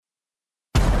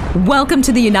Welcome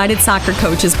to the United Soccer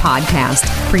Coaches Podcast,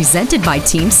 presented by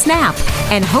Team Snap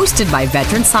and hosted by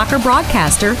veteran soccer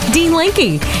broadcaster Dean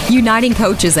Linke. Uniting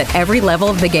coaches at every level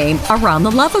of the game around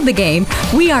the love of the game,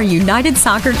 we are United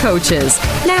Soccer Coaches.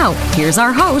 Now, here's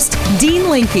our host, Dean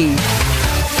Linke.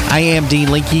 I am Dean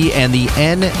Linke, and the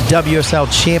NWSL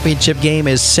Championship game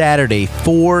is Saturday,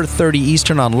 4:30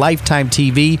 Eastern on Lifetime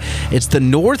TV. It's the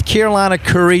North Carolina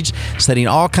Courage setting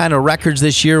all kind of records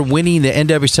this year, winning the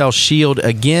NWSL Shield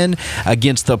again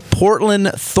against the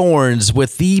Portland Thorns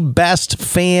with the best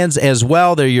fans as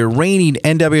well. They're your reigning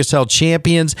NWSL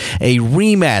champions, a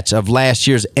rematch of last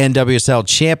year's NWSL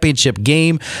Championship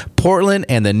game, Portland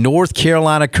and the North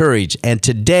Carolina Courage. And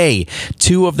today,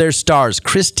 two of their stars,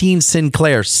 Christine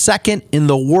Sinclair, second in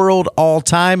the world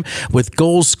all-time with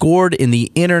goals scored in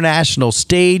the international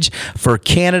stage. For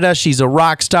Canada, she's a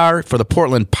rock star. For the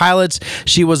Portland Pilots,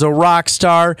 she was a rock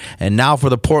star. And now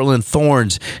for the Portland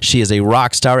Thorns, she is a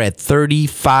rock star at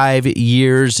 35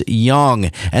 years young.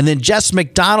 And then Jess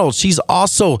McDonald, she's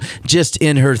also just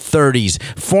in her 30s.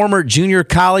 Former junior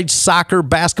college soccer,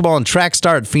 basketball, and track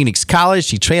star at Phoenix College.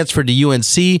 She transferred to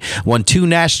UNC, won 2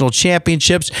 national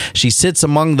championships. She sits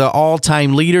among the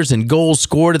all-time leaders in goals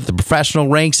scored at the professional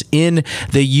ranks in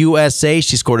the USA.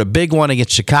 She scored a big one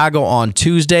against Chicago on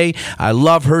Tuesday. I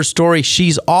love her story.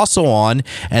 She's also on.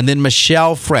 And then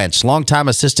Michelle French, longtime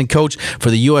assistant coach for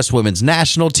the U.S. women's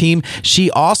national team.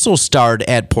 She also starred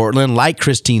at Portland like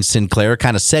Christine Sinclair,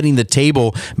 kind of setting the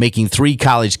table, making 3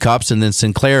 college cups, and then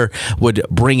Sinclair would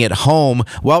bring it home.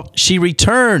 Well, she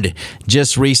returned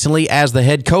just recently as the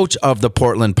head coach of the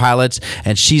Portland Pilots,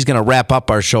 and she's going to wrap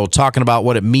up our show talking about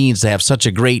what it means to have such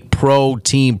a great pro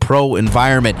team, pro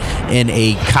environment in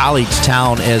a college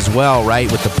town as well,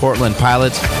 right? With the Portland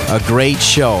Pilots, a great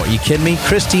show. Are you kidding me?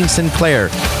 Christine Sinclair,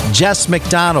 Jess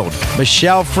McDonald,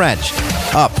 Michelle French,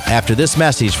 up after this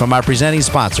message from our presenting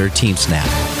sponsor, Team Snap.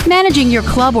 Managing your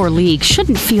club or league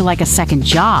shouldn't feel like a second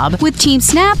job. With Team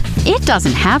Snap, it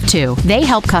doesn't have to. They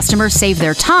help customers save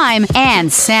their time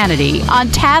and sanity on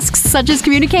tasks such as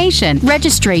communication,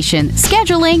 registration,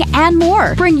 scheduling, and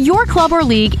more. Bring your club or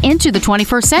league into the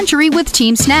 21st century with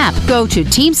Team Snap. Go to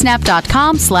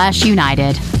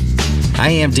teamsnap.com/united. I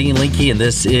am Dean Linke, and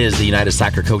this is the United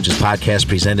Soccer Coaches Podcast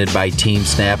presented by Team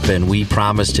Snap, and we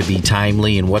promise to be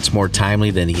timely, and what's more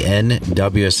timely than the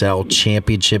NWSL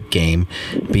Championship game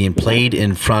being played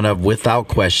in front of, without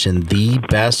question, the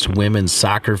best women's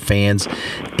soccer fans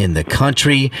in the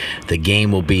country. The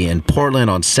game will be in Portland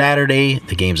on Saturday.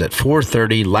 The game's at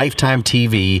 4:30, Lifetime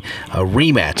TV, a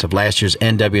rematch of last year's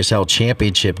NWSL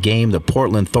Championship game. The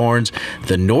Portland Thorns,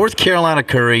 the North Carolina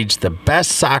Courage, the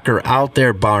best soccer out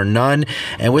there, bar none.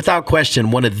 And without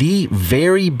question, one of the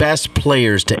very best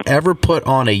players to ever put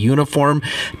on a uniform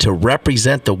to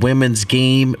represent the women's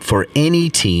game for any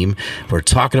team. We're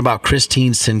talking about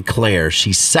Christine Sinclair.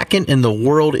 She's second in the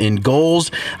world in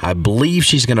goals. I believe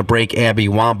she's going to break Abby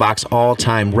Wambach's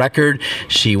all-time record.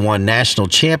 She won national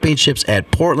championships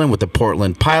at Portland with the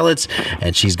Portland Pilots,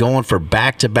 and she's going for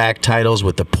back-to-back titles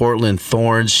with the Portland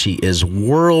Thorns. She is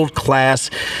world-class,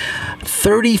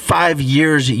 35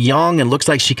 years young, and looks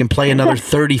like she can play another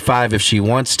 35 if she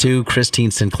wants to.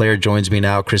 Christine Sinclair joins me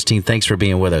now. Christine, thanks for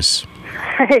being with us.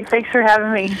 Hey, thanks for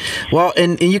having me. Well,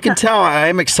 and you can tell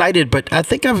I'm excited, but I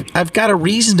think I've got a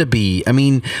reason to be. I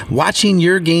mean, watching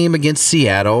your game against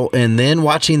Seattle and then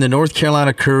watching the North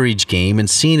Carolina Courage game and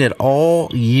seeing it all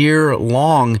year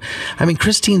long. I mean,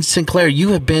 Christine Sinclair, you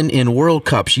have been in World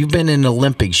Cups. You've been in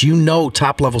Olympics. You know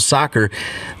top-level soccer.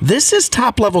 This is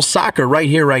top-level soccer right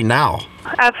here, right now.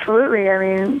 Absolutely. I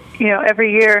mean,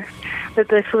 every year that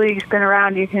this league's been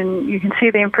around, you can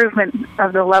see the improvement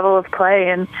of the level of play,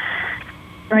 and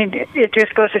I mean, it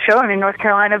just goes to show. I mean, North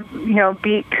Carolina,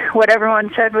 beat what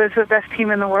everyone said was the best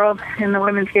team in the world in the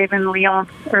women's game in Lyon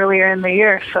earlier in the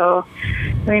year. So,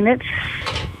 I mean, it's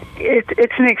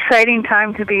an exciting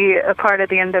time to be a part of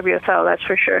the NWSL, that's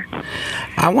for sure.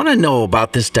 I want to know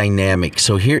about this dynamic.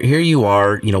 So here you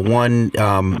are,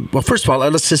 well, first of all,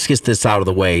 let's just get this out of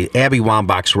the way. Abby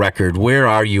Wambach's record, where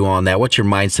are you on that? What's your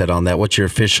mindset on that? What's your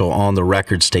official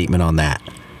on-the-record statement on that?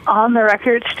 On the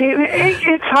record statement,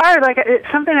 it's hard. Like, it's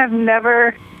something I've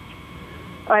never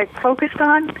focused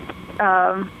on.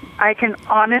 I can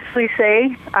honestly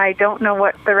say I don't know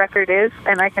what the record is,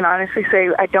 and I can honestly say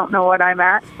I don't know what I'm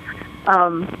at.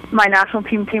 My national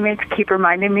team teammates keep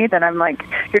reminding me that I'm like,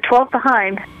 you're 12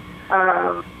 behind.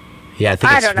 Yeah, I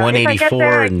think it's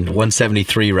 184 and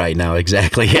 173 right now.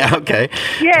 Exactly. Yeah. Okay.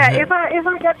 Yeah. If I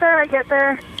get there, I get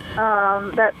there.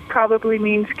 that probably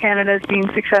means Canada's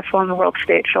being successful on the world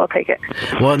stage, so I'll take it.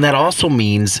 Well, and that also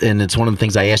means, and it's one of the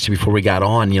things I asked you before we got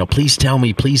on, please tell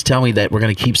me that we're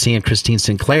going to keep seeing Christine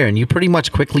Sinclair. And you pretty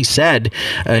much quickly said,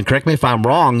 and correct me if I'm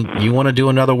wrong, you want to do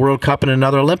another World Cup and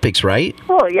another Olympics, right?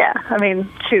 Well, yeah. I mean,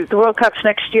 shoot, the World Cup's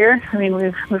next year. I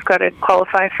mean, we've got to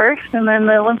qualify first, and then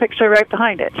the Olympics are right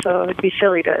behind it, so it'd be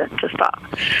silly to stop.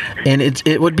 And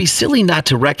it would be silly not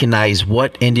to recognize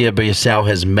what NWSL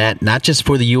has meant, not just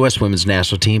for the U.S. women's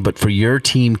national team, but for your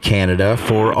team, Canada,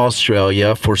 for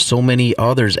Australia, for so many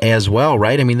others as well,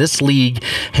 right? I mean, this league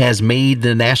has made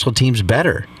the national teams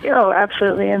better. Oh,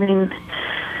 absolutely. I mean,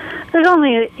 there's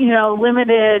only,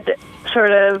 limited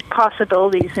sort of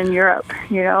possibilities in Europe,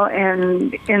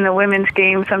 and in the women's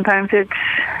game, sometimes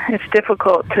it's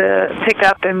difficult to pick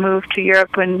up and move to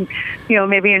Europe when,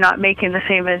 maybe you're not making the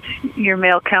same as your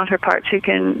male counterparts who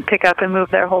can pick up and move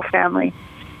their whole family.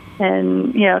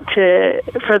 And,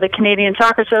 for the Canadian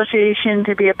Soccer Association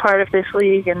to be a part of this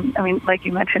league, and, I mean, like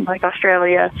you mentioned, like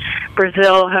Australia,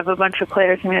 Brazil have a bunch of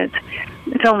players, I mean,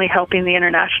 it's only helping the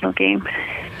international game.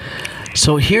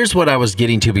 So here's what I was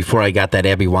getting to before I got that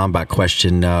Abby Wambach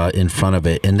question in front of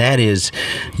it, and that is,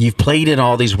 you've played in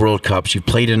all these World Cups, you've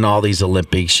played in all these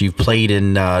Olympics, you've played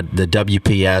in the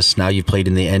WPS, now you've played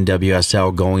in the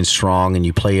NWSL going strong, and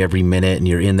you play every minute, and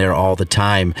you're in there all the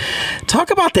time. Talk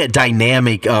about that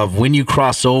dynamic of when you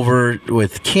cross over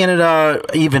with Canada,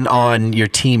 even on your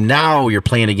team now, you're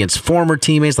playing against former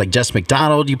teammates like Jess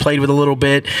McDonald you played with a little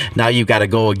bit, now you've got to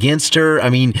go against her. I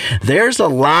mean, there's a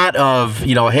lot of,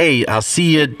 hey, I'll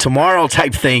see you tomorrow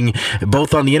type thing,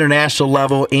 both on the international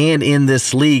level and in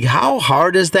this league. How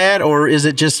hard is that, or is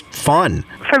it just fun?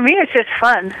 For me, it's just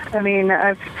fun. I mean,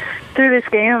 through this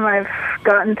game, I've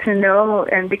gotten to know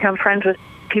and become friends with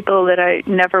people that I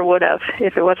never would have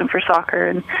if it wasn't for soccer.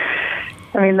 And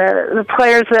I mean, the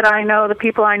players that I know, the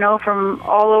people I know from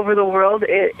all over the world,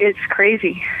 it's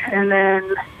crazy. And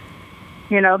then,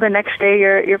 the next day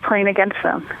you're playing against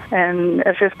them, and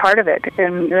it's just part of it.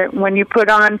 And when you put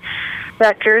on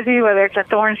that jersey, whether it's a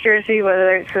Thorns jersey,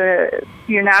 whether it's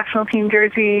your national team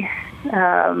jersey,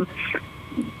 that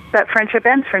friendship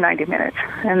ends for 90 minutes.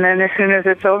 And then as soon as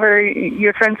it's over,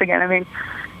 you're friends again. I mean,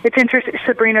 it's interesting.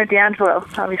 Sabrina D'Angelo,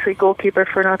 obviously goalkeeper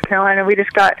for North Carolina. We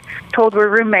just got told we're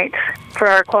roommates for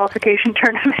our qualification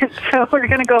tournament. So we're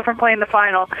going to go from playing the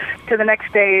final to the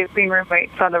next day being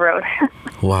roommates on the road.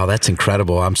 Wow, that's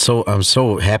incredible. I'm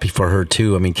so happy for her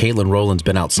too. I mean, Caitlin Rowland's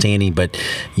been outstanding, but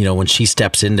when she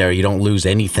steps in there, you don't lose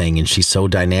anything, and she's so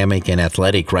dynamic and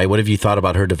athletic, right? What have you thought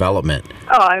about her development?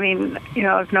 Oh, I mean,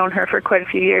 I've known her for quite a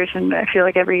few years, and I feel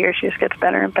like every year she just gets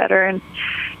better and better. And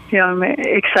I'm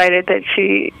excited that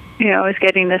she, is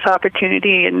getting this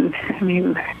opportunity. And I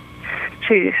mean,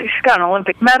 she's got an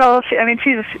Olympic medal.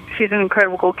 She's an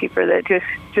incredible goalkeeper that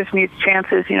just needs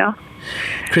chances,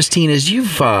 Christine, as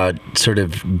you've sort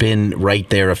of been right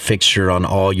there, a fixture on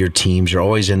all your teams, you're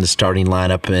always in the starting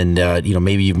lineup, and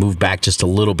maybe you've moved back just a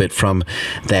little bit from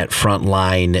that front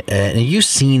line, and you've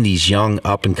seen these young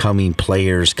up-and-coming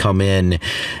players come in,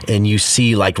 and you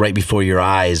see, like right before your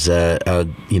eyes,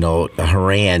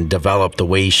 Horan develop the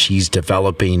way she's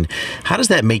developing. How does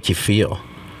that make you feel?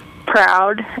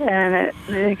 Proud, and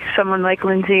someone like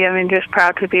Lindsay, just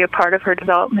proud to be a part of her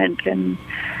development and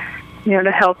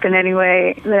to help in any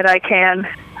way that I can.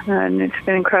 And it's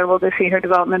been incredible to see her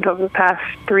development over the past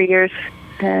 3 years.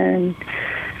 And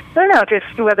I don't know, just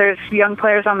whether it's young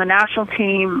players on the national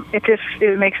team, it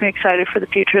makes me excited for the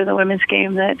future of the women's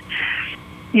game, that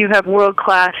you have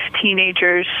world-class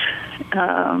teenagers,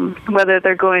 whether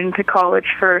they're going to college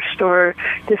first or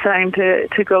deciding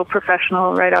to go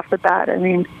professional right off the bat. I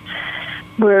mean,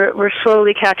 we're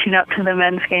slowly catching up to the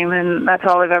men's game, and that's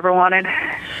all I've ever wanted.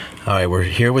 All right, we're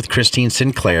here with Christine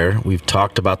Sinclair. We've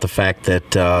talked about the fact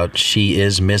that she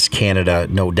is Miss Canada,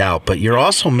 no doubt, but you're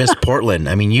also Miss Portland.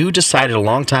 I mean, you decided a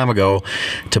long time ago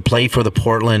to play for the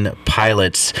Portland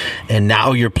Pilots, and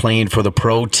now you're playing for the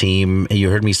pro team. You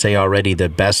heard me say already, the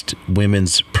best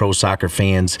women's pro soccer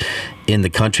fans in the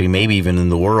country, maybe even in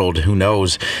the world, who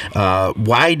knows.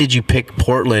 Why did you pick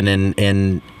Portland,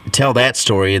 and tell that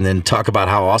story, and then talk about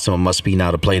how awesome it must be now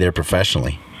to play there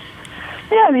professionally?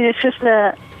 Yeah, I mean, it's just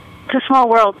it's a small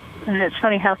world, and it's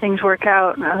funny how things work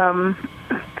out.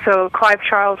 So Clive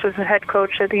Charles was the head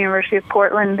coach at the University of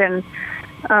Portland, and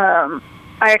I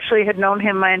actually had known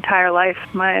him my entire life.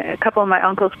 A couple of my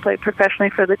uncles played professionally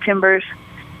for the Timbers,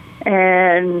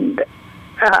 and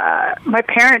my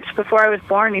parents, before I was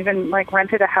born, even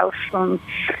rented a house from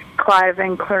Clive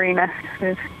and Clarina,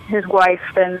 his wife,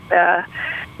 and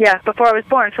before I was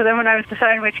born. So then when I was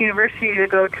deciding which university to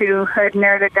go to, I'd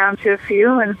narrowed it down to a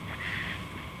few, and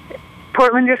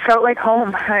Portland just felt like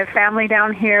home. I have family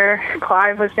down here.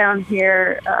 Clive was down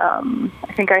here.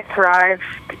 I think I thrived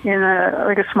in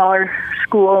a smaller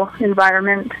school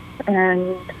environment,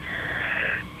 and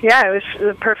yeah, it was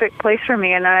the perfect place for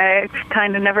me, and I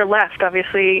kind of never left.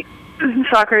 Obviously,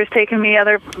 soccer has taken me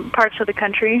other parts of the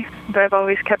country, but I've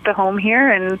always kept a home here.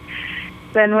 And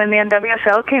then when the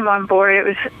NWSL came on board, it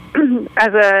was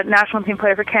as a national team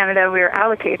player for Canada, we were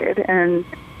allocated, and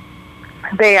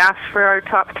they asked for our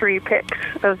top 3 picks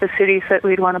of the cities that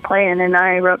we'd want to play in, and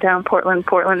I wrote down Portland,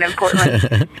 Portland, and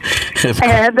Portland.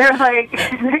 And they're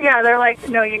like,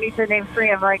 no, you need to name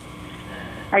 3. I'm like,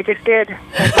 I just did.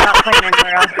 I'm not playing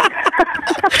anywhere else.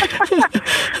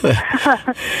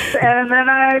 And then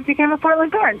I became a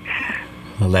Portland Thorns.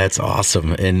 Well, that's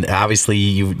awesome. And obviously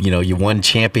you won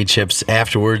championships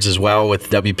afterwards as well with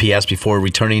WPS before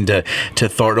returning to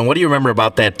Thornton. What do you remember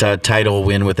about that title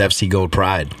win with FC Gold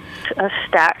Pride? A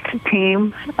stacked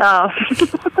team. I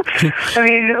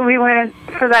mean, we went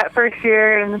for that first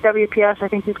year in the WPS. I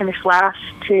think we finished last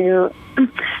to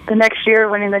the next year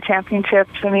winning the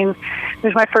championships. I mean, it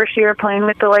was my first year playing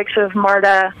with the likes of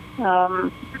Marta. Yeah,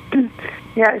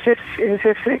 it was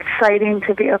just exciting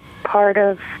to be a part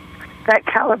of that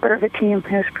caliber of a team.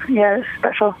 It was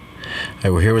special. All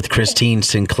right, we're here with Christine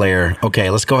Sinclair. Okay,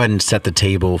 let's go ahead and set the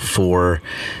table for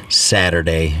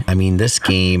Saturday. I mean, this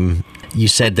game, you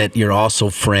said that you're also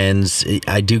friends.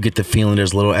 I do get the feeling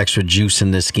there's a little extra juice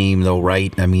in this game, though,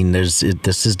 right? I mean, this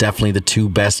is definitely the 2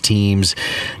 best teams.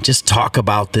 Just talk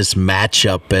about this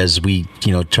matchup as we,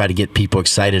 try to get people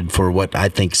excited for what I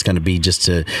think is going to be just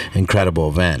an incredible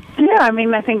event. Yeah, I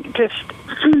mean, I think just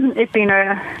it being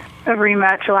a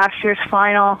rematch of last year's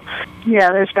final,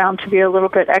 yeah, there's bound to be a little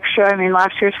bit extra. I mean,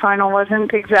 last year's final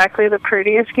wasn't exactly the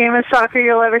prettiest game of soccer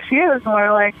you'll ever see. It was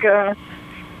more like a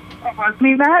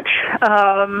rugby match.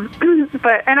 And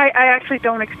I actually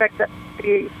don't expect that to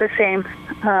be the same.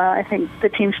 I think the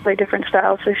teams play different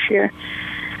styles this year.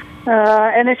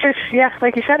 And it's just, yeah,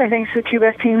 like you said, I think it's the 2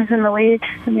 best teams in the league.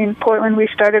 I mean, Portland, we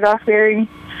started off very,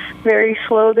 very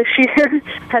slow this year.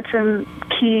 Had some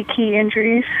key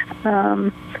injuries.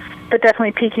 But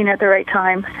definitely peaking at the right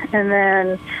time. And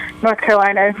then North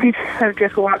Carolina, I've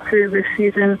just walked through this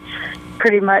season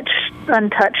pretty much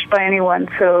untouched by anyone.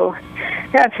 So,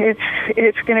 yeah,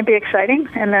 it's going to be exciting,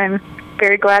 and I'm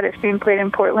very glad it's being played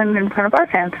in Portland in front of our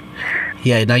fans.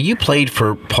 Yeah, now you played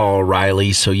for Paul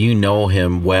O'Reilly, so you know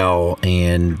him well,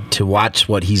 and to watch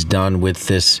what he's done with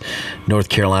this North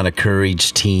Carolina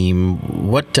Courage team,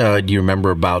 what do you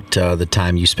remember about the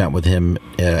time you spent with him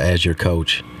as your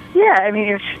coach? Yeah, I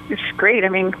mean, it's great. I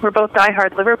mean, we're both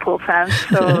diehard Liverpool fans,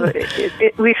 so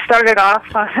we started off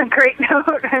on a great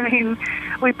note. I mean,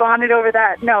 we bonded over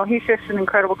that. No, he's just an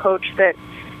incredible coach that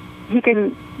he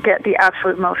can get the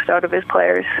absolute most out of his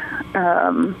players.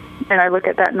 And I look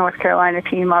at that North Carolina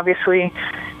team, obviously,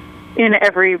 in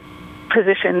every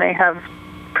position they have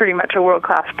pretty much a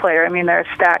world-class player. I mean, they're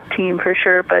a stacked team for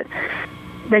sure, but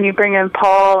then you bring in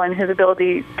Paul and his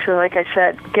ability to, like I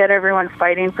said, get everyone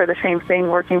fighting for the same thing,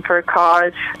 working for a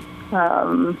cause.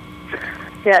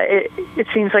 It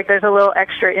seems like there's a little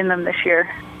extra in them this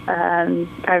year, and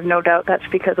I have no doubt that's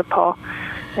because of Paul.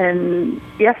 And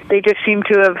yes, they just seem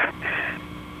to have.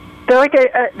 They're like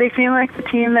they seem like the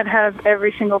team that have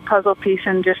every single puzzle piece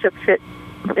and just have fit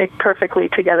perfectly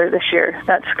together this year.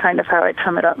 That's kind of how I'd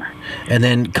sum it up. And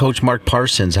then Coach Mark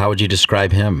Parsons, how would you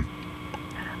describe him?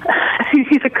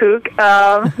 He's a kook.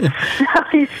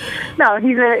 He's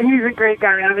a great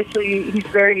guy. Obviously, he's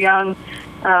very young,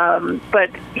 but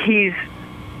he's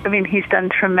done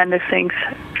tremendous things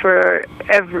for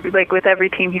with every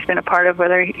team he's been a part of.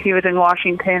 Whether he was in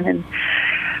Washington and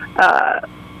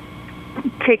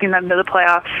taking them to the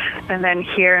playoffs, and then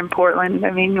here in Portland.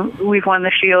 I mean, we've won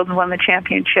the Shield and won the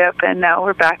championship, and now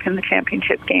we're back in the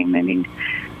championship game. I mean,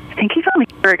 I think he's only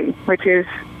 30, which is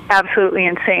absolutely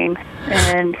insane,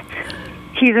 and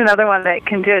he's another one that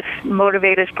can just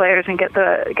motivate his players and get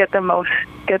the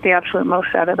absolute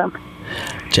most out of them.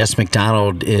 Jess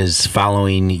McDonald is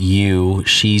following you.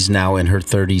 She's now in her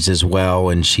 30s as well,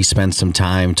 and she spent some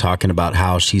time talking about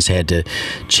how she's had to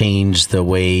change the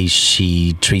way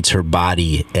she treats her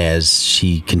body as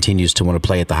she continues to want to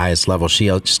play at the highest level. She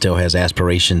still has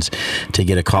aspirations to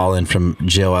get a call in from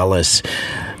Jill Ellis.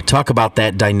 Talk about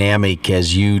that dynamic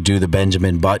as you do the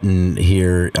Benjamin Button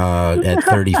here at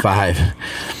 35.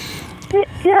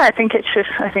 Yeah, I think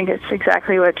it's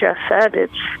exactly what Jess said.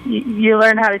 It's you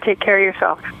learn how to take care of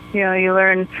yourself. You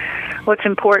learn what's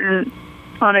important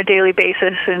on a daily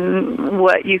basis and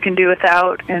what you can do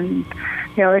without. And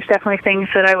there's definitely things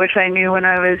that I wish I knew when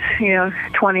I was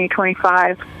 20,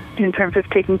 25 in terms of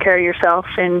taking care of yourself.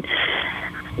 And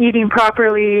eating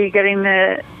properly, getting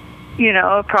the,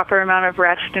 a proper amount of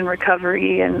rest and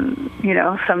recovery. And,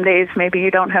 some days maybe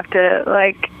you don't have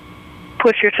to,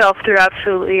 push yourself through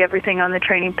absolutely everything on the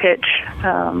training pitch,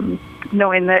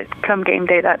 knowing that come game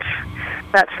day, that's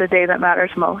the day that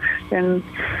matters most. And,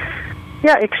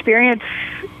 yeah, experience,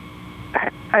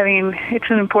 I mean, it's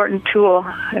an important tool.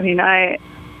 I mean, I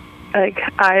like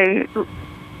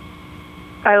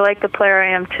the player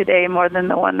I am today more than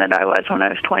the one that I was when I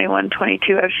was 21,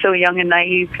 22. I was so young and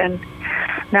naive, and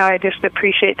now I just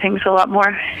appreciate things a lot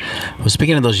more. Well,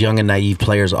 speaking of those young and naive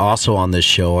players, also on this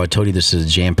show, I told you this is a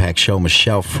jam-packed show,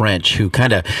 Michelle French, who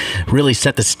kind of really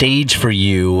set the stage for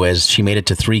you as she made it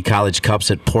to 3 college cups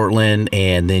at Portland,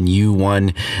 and then you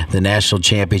won the national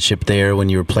championship there when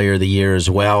you were player of the year as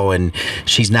well. And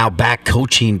she's now back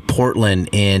coaching Portland,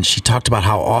 and she talked about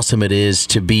how awesome it is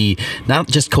to be not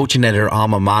just coaching at her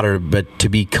alma mater, but to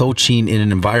be coaching in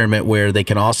an environment where they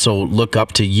can also look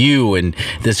up to you and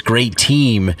this great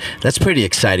team. That's pretty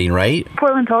exciting, right?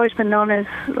 Portland's always been known as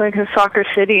a soccer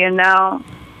city, and now,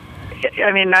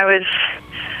 I mean, I was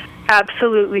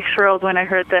absolutely thrilled when I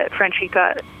heard that Frenchie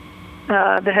got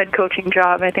the head coaching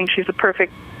job. I think she's the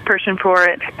perfect person for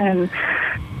it, and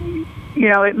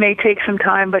it may take some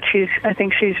time, but I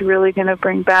think she's really going to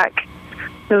bring back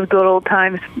those good old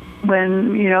times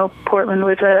when, Portland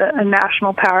was a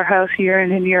national powerhouse year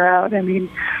in and year out. I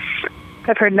mean,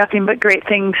 I've heard nothing but great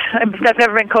things. I've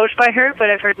never been coached by her,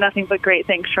 but I've heard nothing but great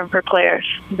things from her players.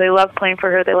 They love playing for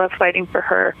her. They love fighting for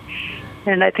her.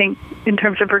 And I think in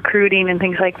terms of recruiting and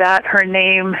things like that, her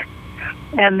name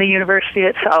and the university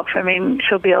itself, I mean,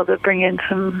 she'll be able to bring in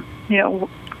some,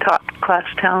 top-class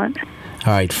talent.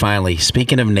 All right, finally,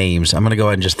 speaking of names, I'm going to go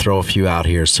ahead and just throw a few out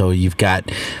here. So you've got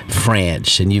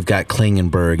French, and you've got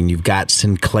Klingenberg, and you've got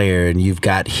Sinclair, and you've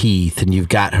got Heath, and you've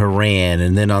got Horan,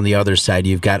 and then on the other side,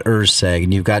 you've got Urseg,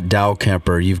 and you've got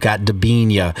Dahlkemper, you've got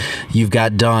Dabinia, you've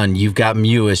got Dunn, you've got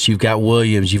Mewis, you've got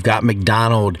Williams, you've got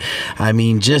McDonald. I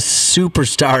mean, just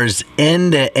superstars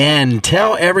end to end.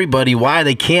 Tell everybody why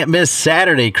they can't miss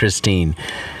Saturday, Christine.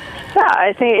 Yeah,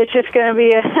 I think it's just going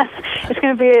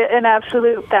to be an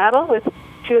absolute battle with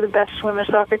 2 of the best women's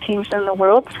soccer teams in the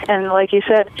world, and like you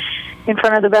said, in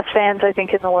front of the best fans I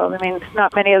think in the world. I mean,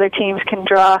 not many other teams can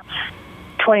draw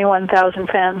 21,000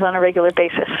 fans on a regular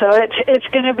basis. So it's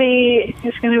going to be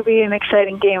an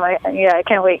exciting game. I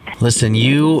can't wait. Listen,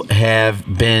 you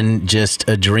have been just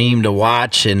a dream to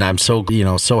watch, and I'm so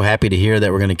happy to hear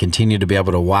that we're going to continue to be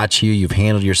able to watch you. You've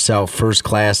handled yourself first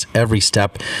class every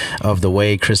step of the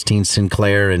way, Christine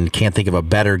Sinclair, and can't think of a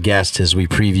better guest as we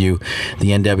preview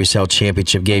the NWSL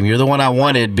Championship game. You're the one I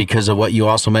wanted because of what you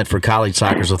also meant for college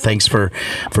soccer. So thanks for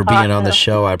being on the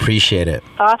show. I appreciate it.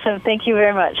 Awesome. Thank you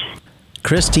very much.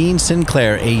 Christine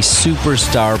Sinclair, a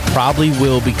superstar, probably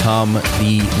will become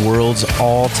the world's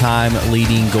all-time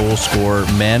leading goal scorer,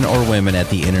 men or women, at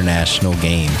the international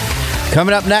game.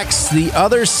 Coming up next, the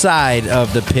other side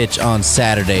of the pitch on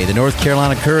Saturday, the North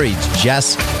Carolina Courage,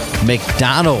 Jess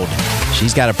McDonald.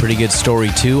 She's got a pretty good story,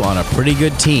 too, on a pretty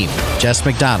good team. Jess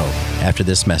McDonald, after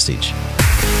this message.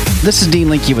 This is Dean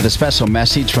Linke with a special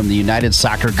message from the United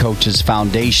Soccer Coaches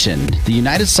Foundation. The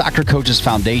United Soccer Coaches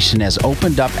Foundation has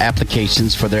opened up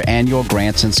applications for their annual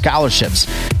grants and scholarships.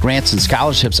 Grants and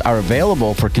scholarships are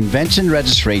available for convention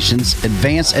registrations,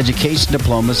 advanced education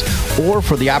diplomas, or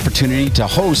for the opportunity to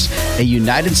host a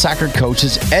United Soccer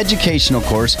Coaches educational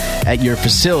course at your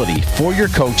facility for your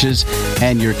coaches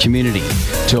and your community.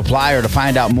 To apply or to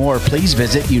find out more, please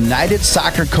visit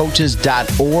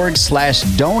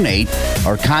unitedsoccercoaches.org/donate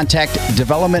or contact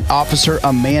Development Officer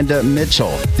Amanda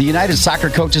Mitchell. The United Soccer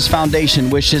Coaches Foundation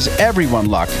wishes everyone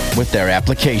luck with their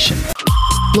application.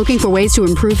 Looking for ways to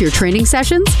improve your training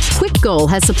sessions? Quick Goal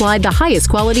has supplied the highest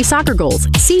quality soccer goals,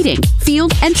 seating,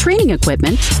 field, and training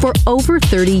equipment for over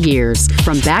 30 years.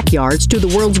 From backyards to the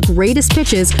world's greatest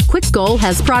pitches, Quick Goal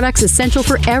has products essential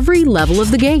for every level of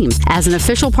the game. As an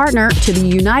official partner to the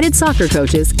United Soccer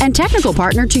Coaches and technical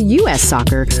partner to U.S.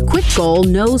 Soccer, Quick Goal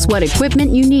knows what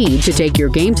equipment you need to take your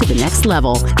game to the next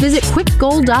level. Visit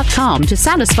quickgoal.com to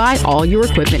satisfy all your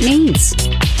equipment needs.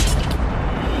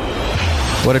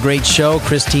 What a great show.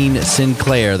 Christine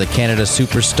Sinclair, the Canada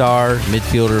superstar,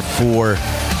 midfielder for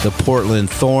the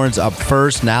Portland Thorns. Up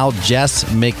first, now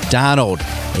Jess McDonald,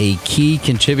 a key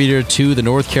contributor to the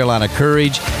North Carolina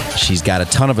Courage. She's got a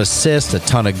ton of assists, a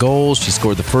ton of goals. She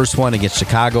scored the first one against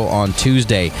Chicago on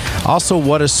Tuesday. Also,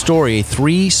 what a story. A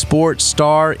 3-sport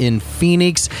star in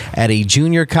Phoenix at a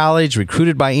junior college,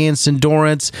 recruited by Anson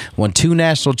Dorrance, won 2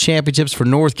 national championships for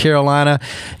North Carolina,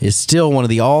 is still one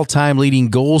of the all-time leading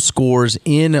goal scorers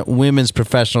in women's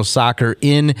professional soccer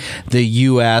in the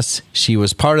U.S. She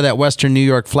was part of that Western New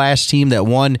York Flash team that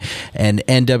won an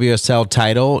NWSL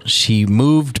title. She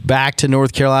moved back to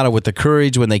North Carolina with the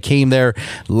Courage when they came there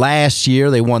last year.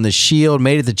 They won the Shield,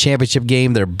 made it the championship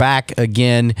game. They're back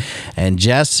again. And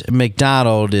Jess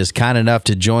McDonald is kind enough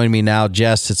to join me now.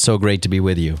 Jess, it's so great to be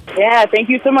with you. Yeah, thank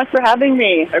you so much for having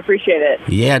me. I appreciate it.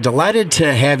 Yeah, delighted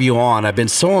to have you on. I've been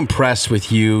so impressed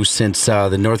with you since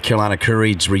the North Carolina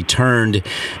Courage returned,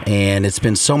 and it's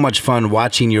been so much fun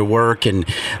watching your work. And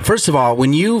first of all,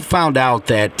 when you found out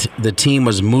that the team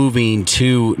was moving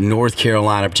to North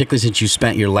Carolina, particularly since you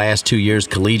spent your last 2 years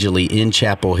collegiately in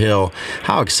Chapel Hill,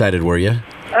 how excited were you?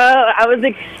 I was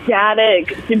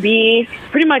ecstatic to be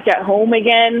pretty much at home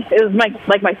again. It was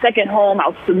my second home. I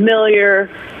was familiar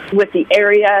with the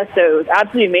area, so it was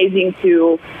absolutely amazing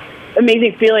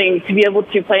feeling to be able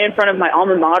to play in front of my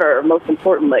alma mater, most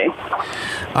importantly.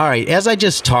 All right, as I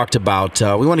just talked about,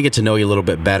 we want to get to know you a little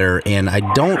bit better, and I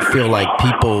don't feel like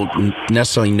people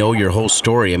necessarily know your whole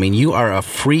story. I mean, you are a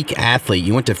freak athlete.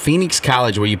 You went to Phoenix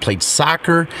College where you played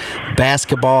soccer,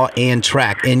 basketball, and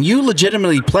track, and you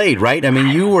legitimately played, right? I mean,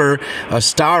 you were a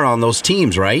star on those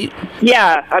teams, right?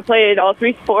 Yeah, I played all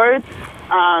three sports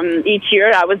each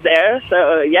year I was there,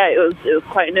 so yeah, it was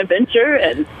quite an adventure,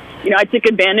 and I took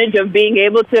advantage of being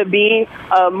able to be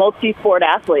a multi-sport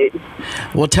athlete.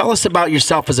 Well, tell us about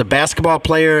yourself as a basketball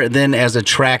player, then as a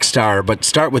track star, but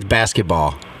start with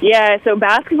basketball. Yeah, so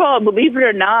basketball, believe it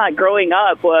or not, growing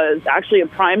up was actually a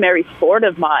primary sport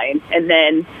of mine. And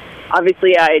then,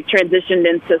 obviously, I transitioned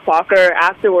into soccer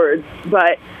afterwards.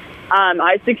 But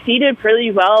I succeeded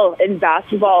pretty well in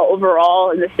basketball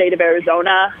overall in the state of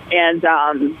Arizona. And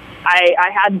I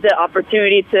had the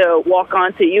opportunity to walk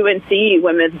on to UNC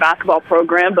women's basketball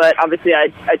program, but obviously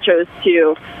I chose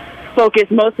to focus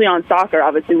mostly on soccer,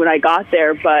 obviously, when I got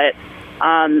there. But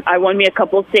I won me a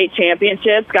couple state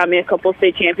championships, got me a couple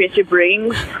state championship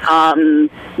rings,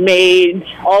 made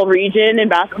all-region in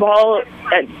basketball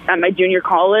at my junior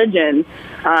college, and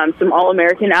some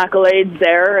All-American accolades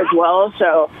there as well.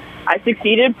 So I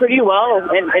succeeded pretty well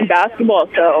in basketball,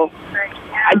 so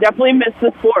I definitely miss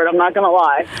the sport, I'm not going to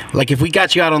lie. Like, if we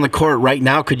got you out on the court right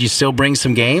now, could you still bring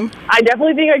some game? I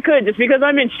definitely think I could, just because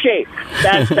I'm in shape.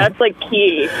 That's like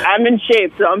key. I'm in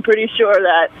shape, so I'm pretty sure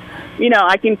that,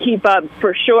 I can keep up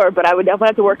for sure, but I would definitely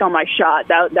have to work on my shot.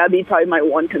 That'd be probably my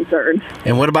one concern.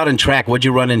 And what about in track? What'd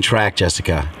you run in track,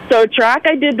 Jessica? So track,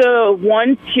 I did the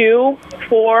 1, 2,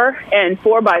 4, and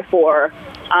 4x4.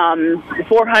 The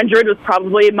 400 was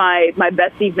probably my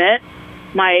best event.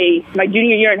 My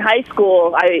junior year in high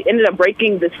school, I ended up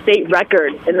breaking the state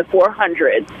record in the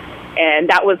 400. And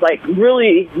that was like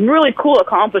really, really cool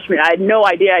accomplishment. I had no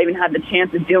idea I even had the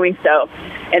chance of doing so.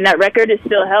 And that record is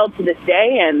still held to this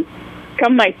day. And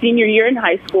come my senior year in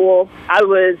high school, I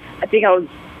think I was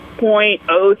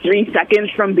 0.03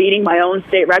 seconds from beating my own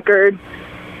state record.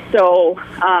 So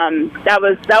that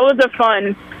was a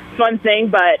fun thing.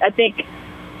 But I think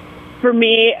for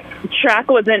me, track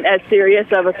wasn't as serious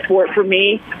of a sport for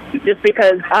me, just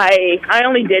because I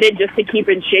only did it just to keep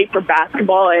in shape for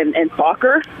basketball and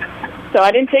soccer. So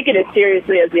I didn't take it as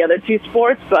seriously as the other two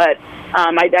sports, but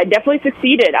I definitely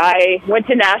succeeded. I went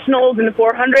to nationals in the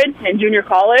 400 in junior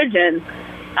college, and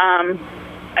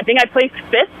I think I placed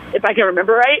 5th, if I can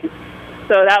remember right.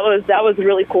 So that was a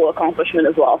really cool accomplishment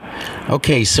as well.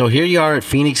 Okay, so here you are at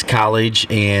Phoenix College,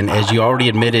 and as you already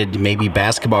admitted, maybe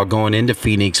basketball going into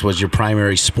Phoenix was your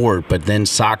primary sport, but then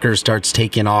soccer starts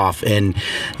taking off, and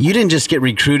you didn't just get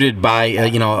recruited by a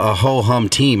ho-hum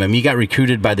team. I mean, you got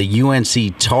recruited by the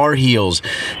UNC Tar Heels.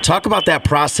 Talk about that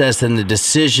process and the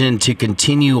decision to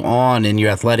continue on in your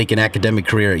athletic and academic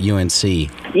career at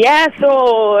UNC. Yeah,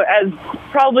 so as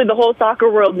probably the whole soccer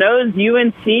world knows,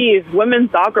 UNC's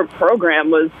women's soccer program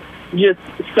was just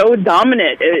so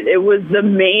dominant. It was the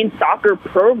main soccer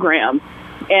program,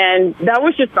 and that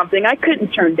was just something I couldn't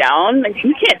turn down. Like,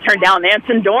 you can't turn down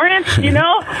Anson Dorrance,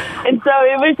 And so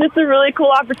it was just a really cool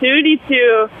opportunity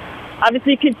to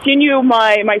obviously continue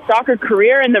my soccer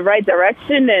career in the right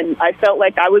direction, and I felt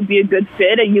like I would be a good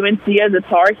fit at UNC as a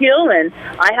Tar Heel, and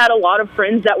I had a lot of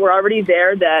friends that were already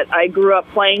there that I grew up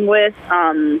playing with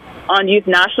on youth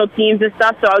national teams and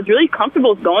stuff, so I was really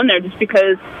comfortable going there just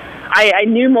because I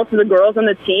knew most of the girls on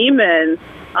the team, and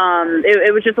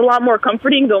it was just a lot more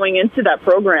comforting going into that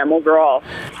program overall.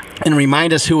 And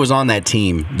remind us who was on that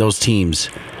team, those teams.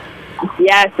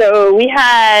 Yeah, so we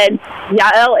had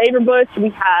Yael Averbush, we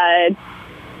had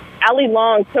Allie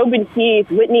Long, Tobin Keith,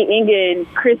 Whitney Ingen,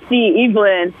 Christy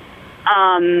Evelyn,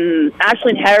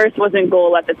 Ashlyn Harris was in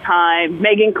goal at the time.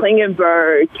 Megan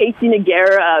Klingenberg, Casey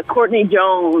Nagara, Courtney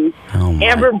Jones,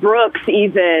 Amber Brooks,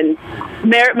 even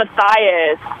Merritt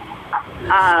Mathias.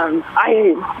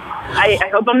 I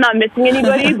hope I'm not missing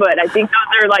anybody, but I think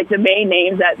those are like the main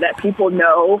names that people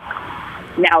know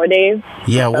nowadays.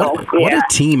 Yeah, what a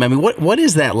team. I mean, what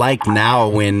is that like now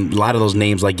when a lot of those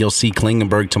names, like you'll see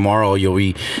Klingenberg tomorrow, you'll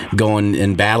be going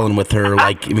and battling with her.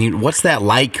 Like, I mean, what's that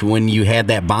like when you had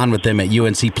that bond with them at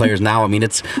UNC Players Now? I mean,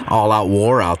 it's all out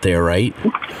war out there, right?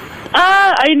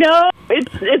 I know.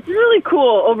 It's really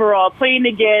cool overall, playing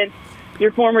against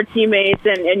your former teammates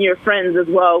and your friends as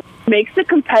well. Makes the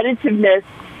competitiveness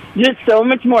just so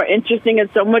much more interesting and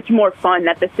so much more fun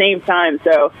at the same time.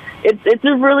 So it's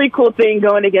a really cool thing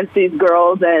going against these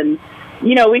girls, and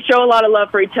you know, we show a lot of love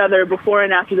for each other before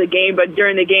and after the game, but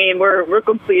during the game we're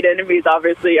complete enemies.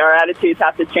 Obviously our attitudes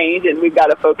have to change and we've got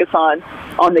to focus on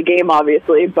the game,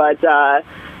 obviously, but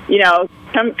you know,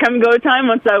 come go time,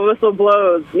 once that whistle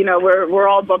blows, you know, we're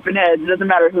all bumping heads. It doesn't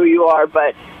matter who you are,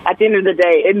 but at the end of the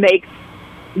day it makes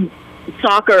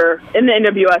soccer in the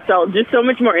NWSL just so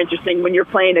much more interesting when you're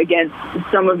playing against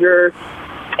some of your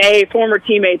former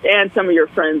teammates and some of your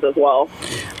friends as well.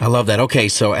 I love that. Okay,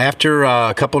 so after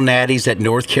a couple natties at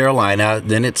North Carolina,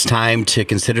 then it's time to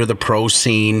consider the pro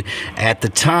scene. At the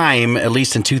time, at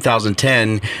least in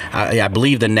 2010, I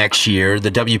believe the next year, the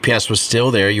WPS was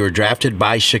still there. You were drafted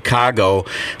by Chicago.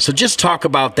 So just talk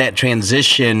about that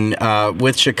transition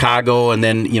with Chicago and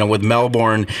then, you know, with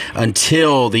Melbourne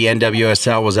until the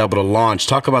NWSL was able to launch.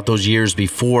 Talk about those years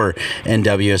before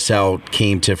NWSL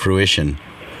came to fruition.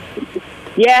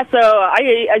 Yeah, so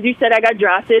as you said, I got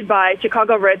drafted by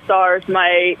Chicago Red Stars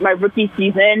my rookie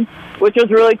season, which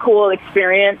was a really cool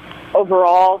experience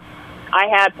overall. I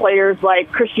had players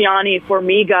like Cristiani,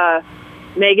 Formiga,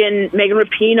 Megan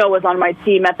Rapinoe was on my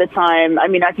team at the time. I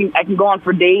mean, I can go on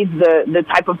for days the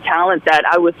type of talent that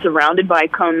I was surrounded by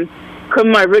come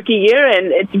my rookie year,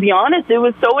 and to be honest, it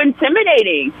was so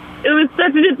intimidating. It was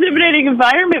such an intimidating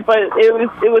environment, but it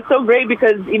was so great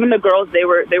because even the girls, they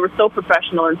were so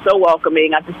professional and so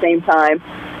welcoming at the same time.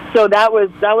 So that was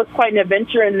quite an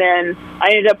adventure. And then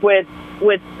I ended up with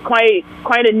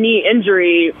quite a knee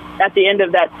injury at the end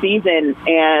of that season,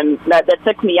 and that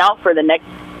took me out for the next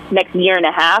year and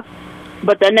a half.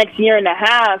 But the next year and a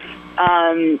half,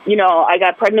 you know, I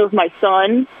got pregnant with my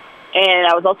son. And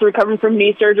I was also recovering from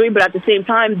knee surgery, but at the same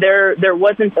time, there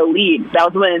wasn't a lead.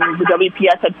 That was when the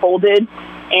WPS had folded,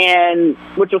 and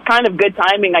which was kind of good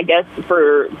timing, I guess,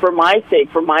 for my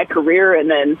sake, for my career. And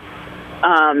then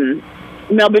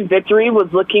Melbourne Victory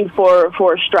was looking for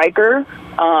a striker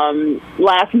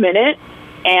last minute,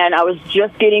 and I was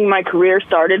just getting my career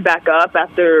started back up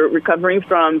after recovering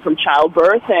from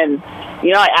childbirth, and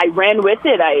you know, I ran with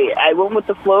it. I went with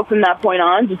the flow from that point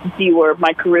on, just to see where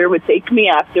my career would take me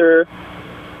after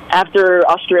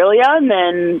Australia, and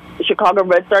then Chicago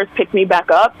Red Stars picked me back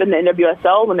up in the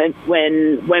NWSL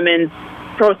when women's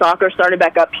pro soccer started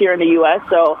back up here in the U.S.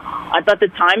 So I thought the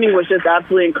timing was just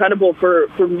absolutely incredible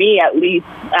for me, at least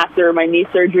after my knee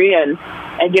surgery and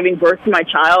giving birth to my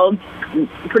child,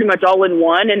 pretty much all in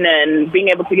one, and then being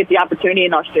able to get the opportunity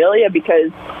in Australia,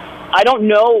 because I don't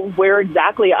know where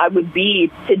exactly I would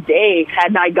be today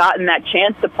had I gotten that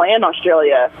chance to play in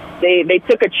Australia. They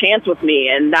took a chance with me,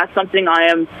 and that's something I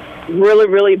am really,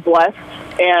 really blessed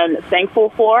and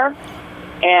thankful for.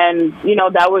 And, you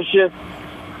know, that was just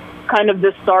kind of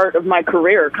the start of my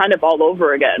career, kind of all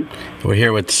over again. We're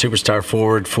here with superstar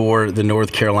forward for the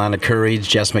North Carolina Courage,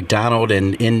 Jess McDonald,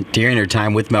 and during her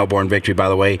time with Melbourne Victory, by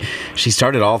the way, she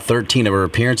started all 13 of her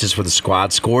appearances for the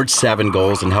squad, scored 7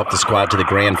 goals, and helped the squad to the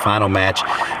grand final match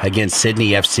against Sydney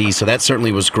FC. So that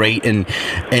certainly was great. And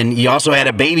you also had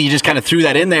a baby. You just kind of threw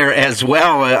that in there as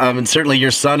well. And certainly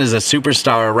your son is a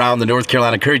superstar around the North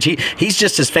Carolina Courage. He's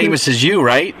just as famous as you,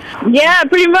 right? Yeah,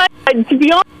 pretty much. To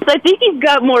be honest, I think he's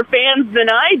got more fans than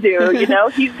I do. You know,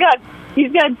 he's got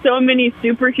so many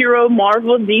superhero,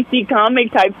 Marvel, DC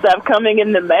comic type stuff coming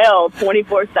in the mail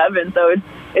 24/7. So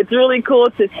it's really cool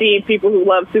to see people who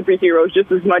love superheroes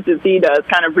just as much as he does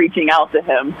kind of reaching out to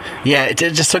him. Yeah,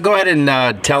 just so go ahead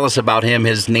and tell us about him,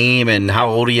 his name, and how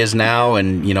old he is now,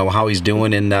 and you know how he's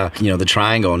doing in the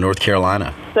Triangle in North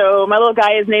Carolina. So my little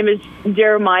guy, his name is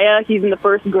Jeremiah. He's in the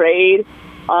 1st grade.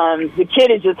 The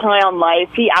kid is just high on life.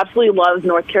 He absolutely loves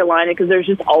North Carolina because there's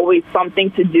just always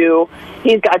something to do.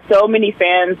 He's got so many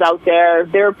fans out there.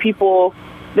 There are people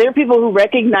who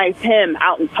recognize him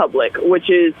out in public, which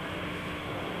is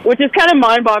kind of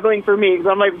mind-boggling for me,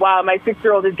 because I'm like, wow, my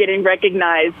 6-year-old is getting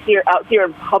recognized out here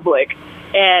in public.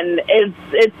 And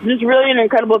it's just really an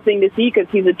incredible thing to see because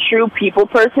he's a true people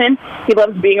person. He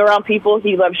loves being around people.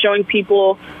 He loves showing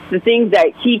people the things that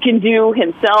he can do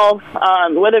himself,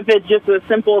 whether if it's just a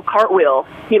simple cartwheel.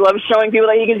 He loves showing people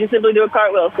that he can just simply do a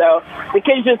cartwheel. So the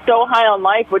kid's just so high on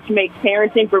life, which makes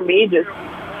parenting for me just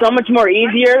so much more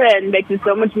easier and makes it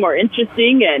so much more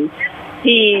interesting. And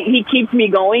he keeps me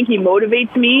going. He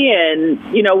motivates me,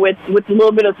 and you know, with the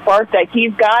little bit of spark that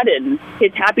he's got, and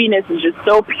his happiness is just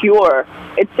so pure.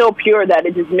 It's so pure that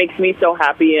it just makes me so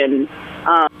happy. And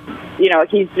you know,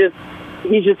 he's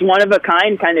just one of a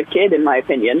kind of kid, in my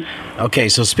opinion. Okay,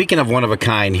 so speaking of one of a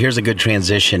kind, here's a good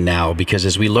transition now, because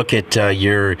as we look at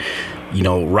your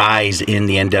rise in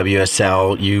the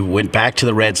NWSL, you went back to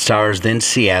the Red Stars, then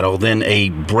Seattle, then a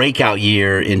breakout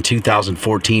year in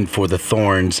 2014 for the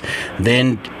Thorns,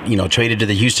 then traded to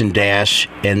the Houston Dash,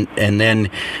 and then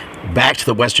back to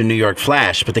the Western New York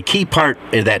Flash. But the key part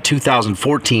of that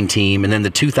 2014 team and then the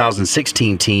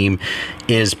 2016 team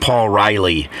is Paul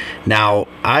Riley. Now,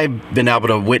 I've been able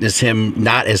to witness him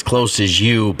not as close as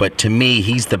you, but to me,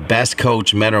 he's the best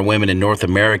coach, men or women, in North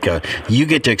America. You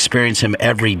get to experience him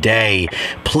every day.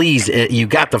 Please, you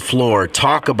got the floor.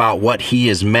 Talk about what he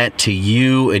has meant to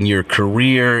you and your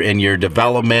career and your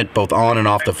development, both on and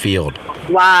off the field.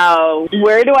 Wow.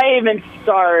 Where do I even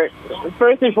start?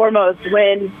 First and foremost,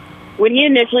 when he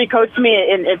initially coached me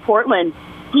in Portland,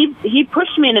 he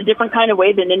pushed me in a different kind of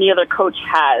way than any other coach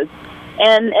has.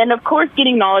 And of course,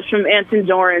 getting knowledge from Anson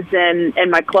Dorrance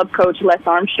and my club coach, Les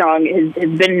Armstrong,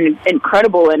 has been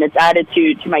incredible, and it's added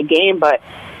to my game. But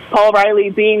Paul Riley,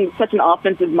 being such an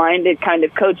offensive-minded kind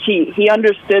of coach, he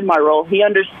understood my role. He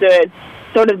understood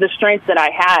sort of the strengths that I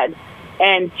had.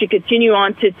 And to continue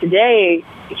on to today,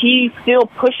 he still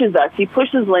pushes us. He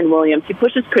pushes Lynn Williams. He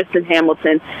pushes Kristen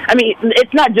Hamilton. I mean,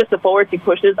 it's not just the forwards he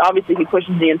pushes. Obviously, he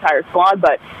pushes the entire squad,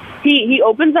 but he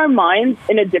opens our minds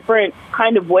in a different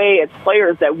kind of way as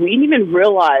players that we didn't even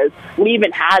realize we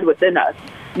even had within us.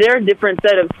 There are a different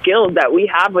set of skills that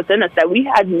we have within us that we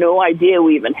had no idea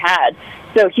we even had.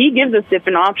 So he gives us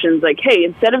different options, like, hey,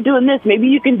 instead of doing this, maybe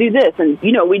you can do this. And,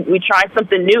 we try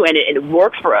something new, and it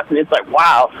works for us. And it's like,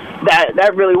 wow,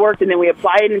 that really worked. And then we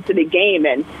apply it into the game.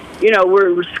 And,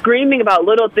 we're screaming about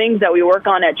little things that we work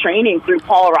on at training through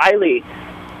Paul Riley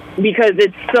because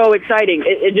it's so exciting.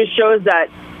 It just shows that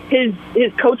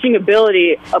his coaching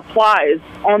ability applies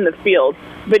on the field.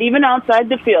 But even outside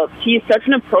the field, he's such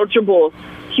an approachable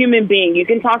human being. You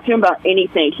can talk to him about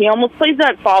anything. He almost plays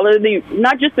that fatherly,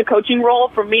 not just the coaching role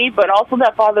for me, but also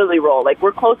that fatherly role. Like,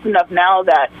 we're close enough now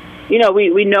that,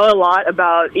 we know a lot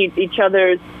about each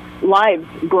other's lives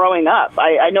growing up.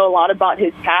 I know a lot about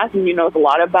his past, and he knows a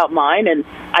lot about mine, and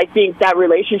I think that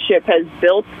relationship has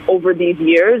built over these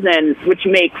years, and which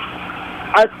makes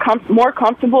us more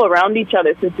comfortable around each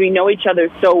other since we know each other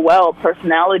so well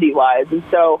personality-wise. And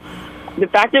so the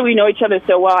fact that we know each other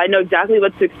so well, I know exactly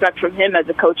what to expect from him as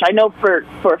a coach. I know for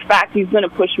a fact he's going to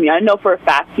push me. I know for a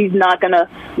fact he's not going to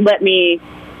let me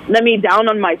down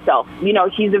on myself.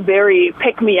 He's a very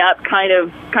pick-me-up kind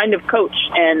of coach.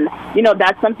 And,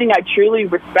 that's something I truly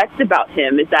respect about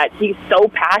him, is that he's so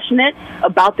passionate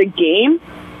about the game,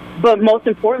 but most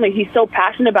importantly, he's so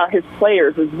passionate about his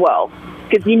players as well,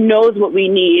 because he knows what we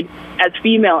need as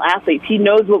female athletes. He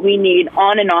knows what we need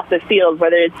on and off the field,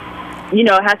 whether it's it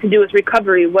has to do with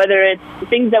recovery, whether it's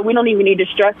things that we don't even need to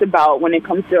stress about when it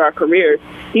comes to our careers.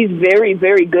 He's very,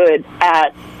 very good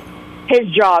at his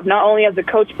job, not only as a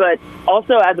coach, but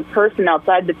also as a person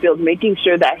outside the field, making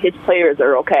sure that his players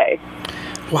are okay.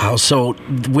 Wow. So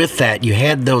with that, you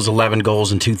had those 11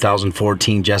 goals in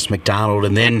 2014, Jess McDonald,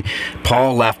 and then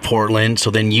Paul left Portland.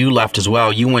 So then you left as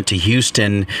well. You went to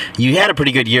Houston. You had a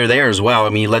pretty good year there as well. I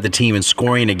mean, you led the team in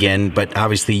scoring again, but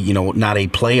obviously, not a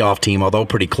playoff team, although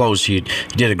pretty close. You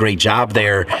did a great job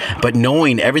there. But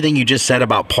knowing everything you just said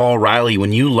about Paul Riley,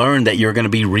 when you learned that you're going to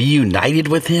be reunited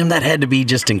with him, that had to be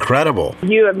just incredible.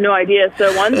 You have no idea.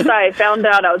 So once I found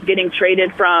out I was getting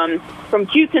traded from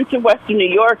Houston to Western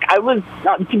New York, I was,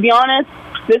 to be honest,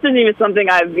 this isn't even something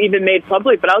I've even made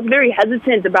public, but I was very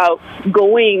hesitant about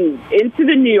going into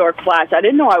the New York Flash. I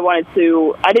didn't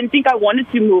think I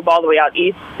wanted to move all the way out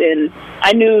east, and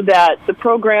I knew that the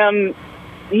program,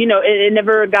 it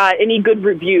never got any good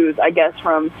reviews, I guess,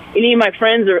 from any of my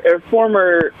friends or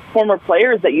former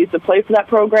players that used to play for that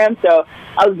program, so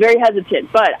I was very hesitant.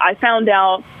 But I found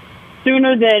out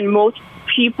sooner than most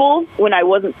people when I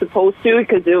wasn't supposed to,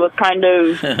 because it was kind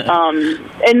of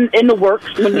in the works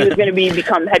when he was going to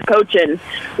become head coach. And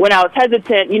when I was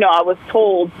hesitant, I was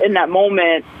told in that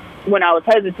moment when I was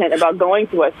hesitant about going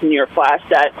to Western New York Flash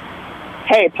that,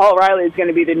 hey, Paul Riley is going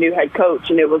to be the new head coach.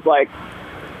 And it was like,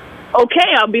 okay,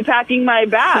 I'll be packing my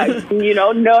bag.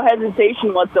 No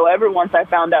hesitation whatsoever once I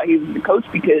found out he was the coach,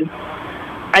 because,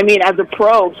 I mean, as a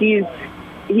pro, he's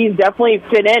definitely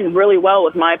fit in really well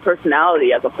with my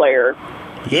personality as a player.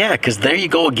 Yeah, because there you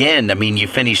go again. I mean, you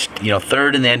finished,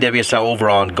 third in the NWSL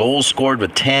overall in goals scored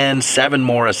with 10, 7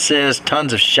 more assists,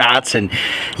 tons of shots, and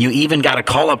you even got a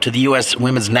call up to the U.S.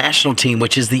 women's national team,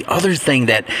 which is the other thing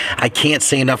that I can't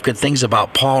say enough good things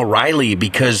about Paul Riley,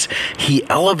 because he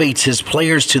elevates his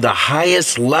players to the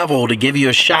highest level to give you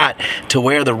a shot to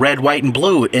wear the red, white, and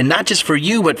blue, and not just for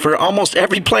you, but for almost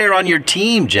every player on your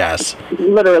team, Jess.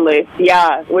 Literally,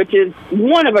 yeah, which is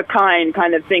one of a kind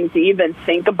of thing to even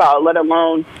think about, let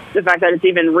alone the fact that it's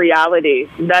even reality.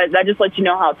 That just lets you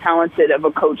know how talented of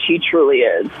a coach he truly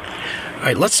is. All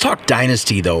right, let's talk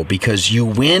Dynasty, though, because you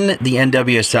win the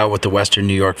NWSL with the Western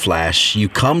New York Flash. You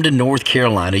come to North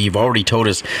Carolina. You've already told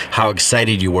us how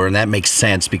excited you were, and that makes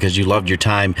sense because you loved your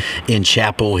time in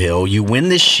Chapel Hill. You win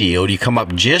the Shield. You come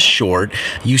up just short.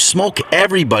 You smoke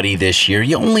everybody this year.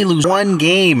 You only lose one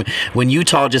game when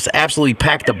Utah just absolutely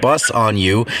packed the bus on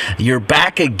you. You're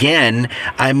back again.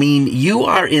 I mean, you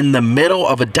are in the middle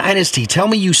of a dynasty. Tell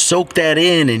me you soak that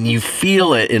in and you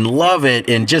feel it and love it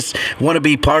and just want to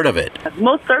be part of it.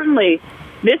 Most certainly.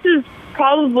 This is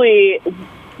probably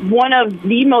one of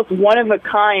the most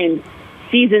one-of-a-kind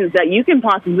seasons that you can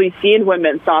possibly see in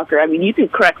women's soccer. I mean, you can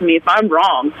correct me if I'm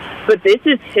wrong, but this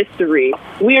is history.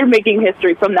 We are making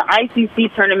history from the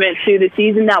ICC tournament to the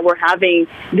season that we're having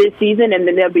this season in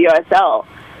the WSL.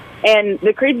 And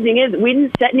the crazy thing is, we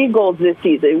didn't set any goals this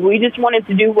season. We just wanted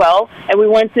to do well, and we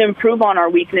wanted to improve on our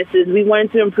weaknesses. We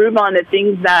wanted to improve on the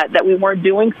things that we weren't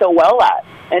doing so well at,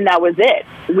 and that was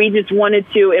it. We just wanted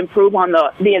to improve on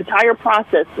the entire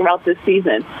process throughout this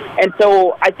season. And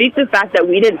so I think the fact that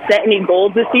we didn't set any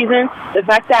goals this season, the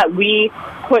fact that we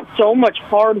put so much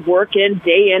hard work in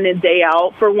and day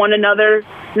out for one another,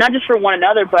 not just for one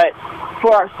another, but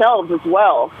for ourselves as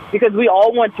well, because we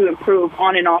all want to improve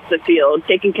on and off the field,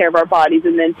 taking care of our bodies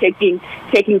and then taking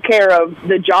care of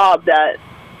the job that,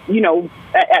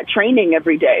 at training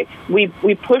every day. We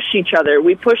push each other.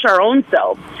 We push our own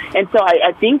selves. And so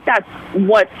I think that's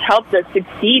what's helped us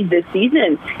succeed this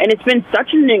season. And it's been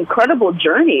such an incredible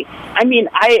journey. I mean,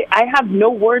 I have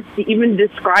no words to even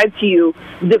describe to you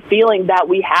the feeling that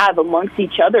we have amongst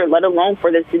each other, let alone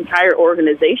for this entire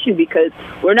organization, because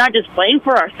we're not just playing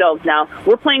for ourselves now.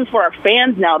 We're playing for our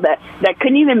fans now that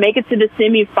couldn't even make it to the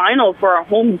semifinal for our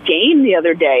home game the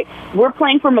other day. We're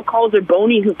playing for McCall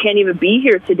Zerboni, who can't even be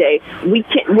here today.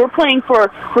 We're playing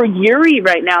for Yuri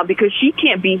right now because she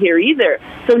can't be here either.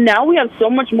 So now we have so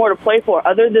much more to play for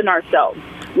other than ourselves.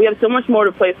 We have so much more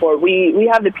to play for. We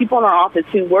have the people in our office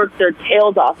who work their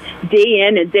tails off day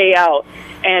in and day out.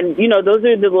 And, those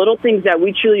are the little things that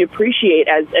we truly appreciate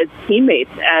as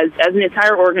teammates, as an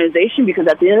entire organization, because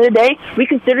at the end of the day, we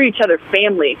consider each other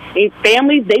family. And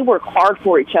families, they work hard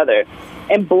for each other.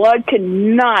 And blood could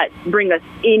not bring us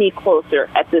any closer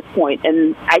at this point.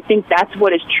 And I think that's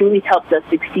what has truly helped us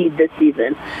succeed this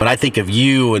season. But I think of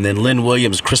you and then Lynn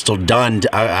Williams, Crystal Dunn,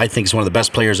 I think is one of the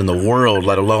best players in the world,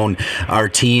 let alone our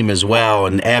team as well.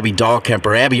 And Abby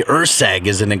Dahlkemper. Abby Urseg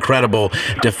is an incredible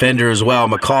defender as well.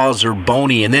 McCall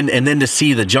Zerboni. And then to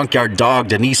see the junkyard dog,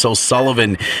 Denise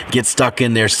O'Sullivan, get stuck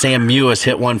in there. Sam Mewis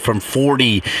hit one from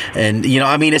 40. And,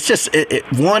 it's just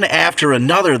one after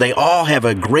another. They all have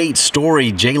a great story.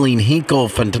 Jaylene Hinkle,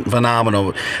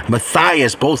 phenomenal.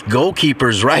 Matthias, both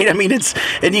goalkeepers, right? I mean,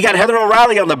 and you got Heather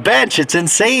O'Reilly on the bench. It's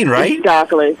insane, right?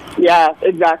 Exactly. Yeah,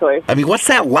 exactly. I mean, what's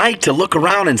that like to look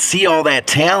around and see all that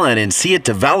talent and see it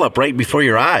develop right before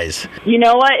your eyes? You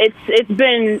know what? It's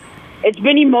been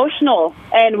emotional,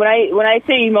 and when I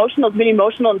say emotional, it's been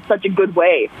emotional in such a good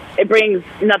way. It brings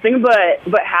nothing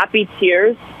but happy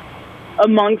tears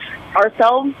amongst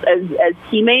ourselves as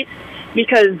teammates,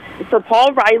 because for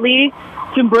Paul Riley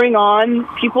to bring on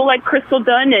people like Crystal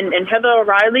Dunn and Heather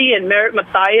O'Reilly and Merritt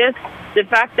Matthias, the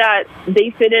fact that they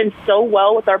fit in so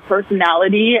well with our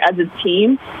personality as a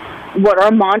team, what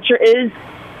our mantra is,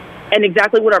 and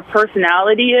exactly what our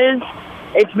personality is,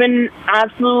 it's been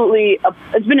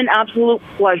an absolute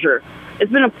pleasure.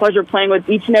 It's been a pleasure playing with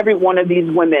each and every one of these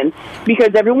women,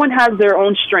 because everyone has their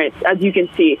own strengths, as you can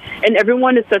see, and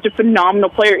everyone is such a phenomenal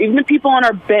player. Even the people on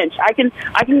our bench, I can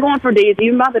go on for days,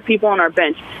 even about the people on our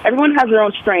bench. Everyone has their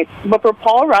own strengths, but for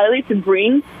Paul Riley to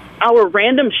bring our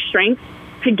random strengths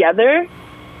together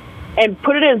and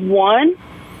put it as one,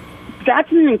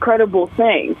 that's an incredible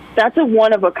thing. That's a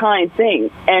one-of-a-kind thing.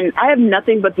 And I have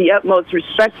nothing but the utmost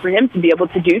respect for him to be able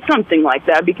to do something like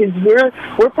that, because we're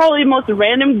probably the most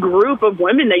random group of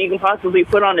women that you can possibly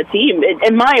put on a team,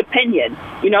 in my opinion.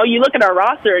 You know, you look at our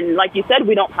roster, and like you said,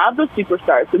 we don't have those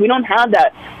superstars. So we don't have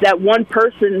that one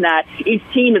person that each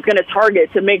team is going to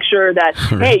target to make sure that,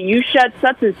 hey, you shut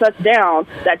such and such down,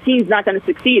 that team's not going to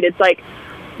succeed. It's like,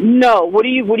 no, what are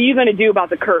you going to do about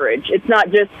the Courage? It's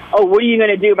not just, oh, what are you going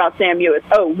to do about Sam Ewis?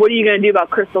 Oh, what are you going to do about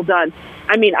Crystal Dunn?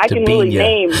 I mean, I can really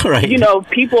name, right,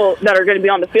 people that are going to be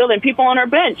on the field and people on our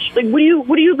bench. Like, what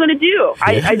are you going to do?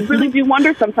 I really do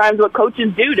wonder sometimes what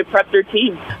coaches do to prep their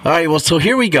team. All right, well, so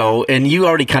here we go, and you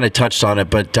already kind of touched on it,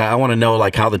 but I want to know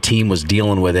like how the team was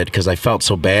dealing with it, because I felt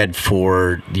so bad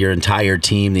for your entire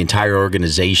team, the entire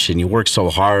organization. You worked so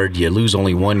hard, you lose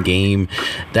only one game.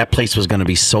 That place was going to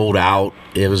be sold out.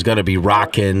 It was going to be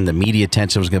rocking. The media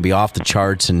attention was going to be off the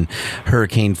charts, and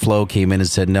Hurricane Flo came in and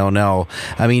said, no.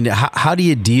 I mean, how do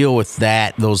you deal with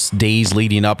that, those days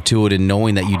leading up to it, and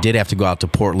knowing that you did have to go out to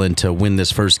Portland to win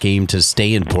this first game to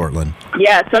stay in Portland?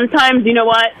 Yeah, sometimes, you know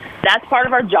what? That's part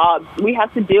of our job. We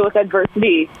have to deal with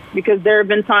adversity, because there have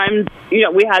been times,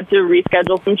 we had to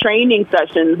reschedule some training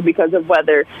sessions because of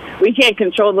weather. We can't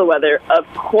control the weather. Of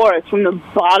course, from the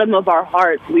bottom of our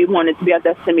hearts, we wanted to be at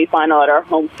that semifinal at our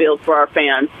home field for our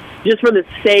fans, just for the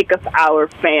sake of our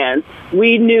fans.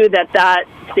 We knew that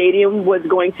stadium was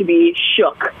going to be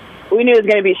shook. We knew it was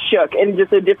going to be shook in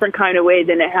just a different kind of way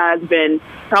than it has been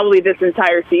probably this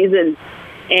entire season.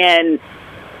 And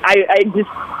I just,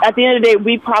 at the end of the day,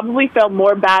 we probably felt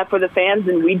more bad for the fans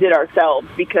than we did ourselves,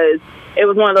 because it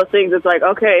was one of those things that's like,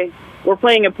 okay, we're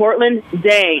playing in Portland.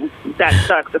 Dang, that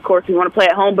sucks. Of course, we want to play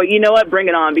at home, but you know what? Bring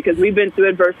it on, because we've been through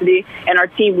adversity, and our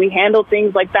team, we handle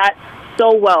things like that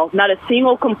so well. Not a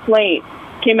single complaint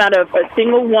came out of a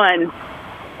single one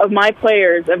of my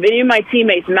players, of any of my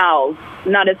teammates' mouths.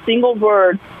 Not a single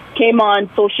word came on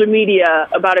social media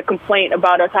about a complaint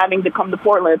about us having to come to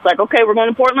Portland. It's like, okay, we're going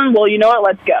to Portland. Well, you know what?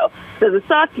 Let's go. Does it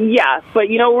suck? Yeah. But,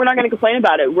 we're not going to complain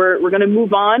about it. We're going to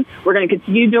move on. We're going to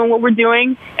continue doing what we're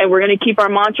doing, and we're going to keep our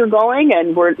mantra going,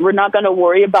 and we're not going to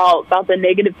worry about the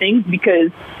negative things, because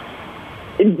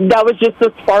that was just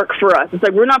a spark for us. It's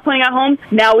like, we're not playing at home.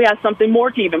 Now we have something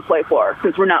more to even play for,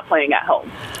 because we're not playing at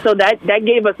home. So that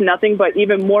gave us nothing but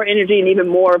even more energy and even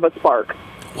more of a spark.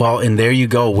 Well, and there you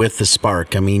go with the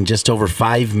spark. I mean, just over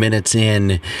 5 minutes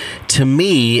in, to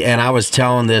me, and I was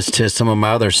telling this to some of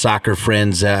my other soccer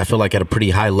friends, I feel like at a pretty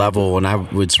high level, and I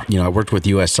worked with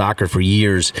U.S. Soccer for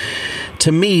years.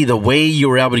 To me, the way you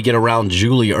were able to get around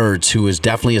Julie Ertz, who is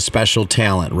definitely a special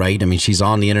talent, right? I mean, she's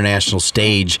on the international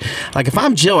stage. Like, if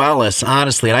I'm Jill Ellis,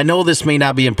 honestly, and I know this may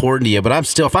not be important to you, but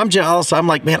if I'm Jill Ellis, I'm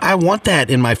like, man, I want that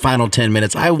in my final 10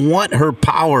 minutes. I want her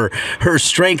power, her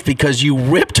strength, because you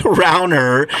ripped around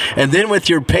her, and then with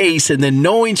your pace, and then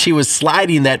knowing she was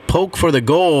sliding that poke for the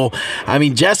goal. I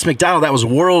mean, Jess McDonald, that was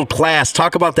world class.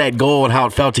 Talk about that goal and how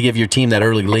it felt to give your team that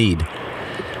early lead.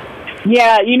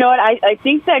 Yeah, you know what? I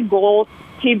think that goal,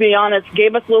 to be honest,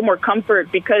 gave us a little more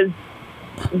comfort, because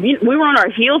we were on our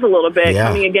heels a little bit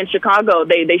coming against Chicago.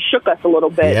 They shook us a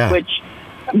little bit, which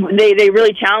they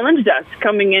really challenged us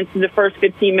coming into the first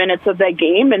 15 minutes of that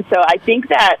game. And so I think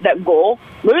that goal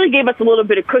really gave us a little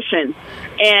bit of cushion.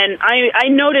 And I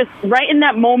noticed right in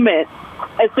that moment,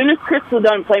 as soon as Crystal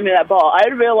Dunn played me that ball, I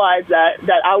realized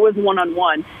that I was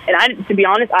one-on-one. And to be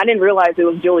honest, I didn't realize it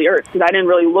was Julie Ertz, because I didn't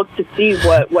really look to see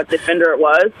what defender it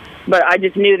was. But I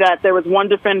just knew that there was one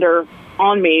defender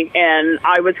on me, and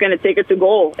I was going to take it to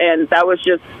goal. And that was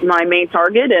just my main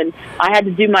target. And I had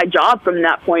to do my job from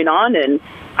that point on. And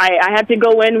I had to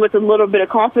go in with a little bit of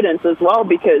confidence as well,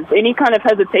 because any kind of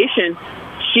hesitation,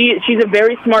 she's a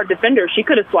very smart defender. She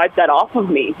could have swiped that off of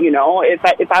me,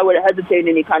 if I would have hesitated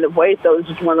any kind of way. So it was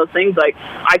just one of those things like,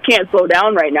 I can't slow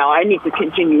down right now. I need to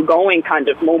continue going kind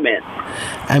of moment.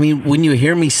 I mean, when you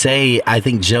hear me say, I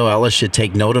think Jill Ellis should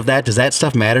take note of that, does that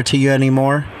stuff matter to you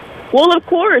anymore? Well, of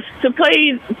course, to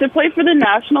play for the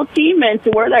national team and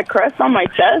to wear that crest on my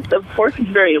chest, of course, it's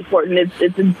very important.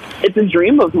 It's a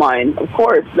dream of mine. Of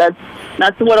course,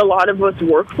 that's what a lot of us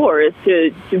work for, is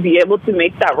to be able to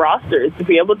make that roster, is to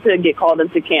be able to get called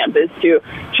into camp, is to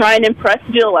try and impress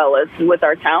Jill Ellis with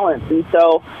our talents. And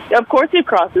so, of course, it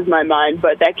crosses my mind,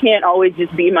 but that can't always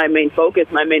just be my main focus.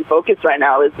 My main focus right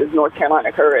now is North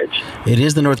Carolina Courage. It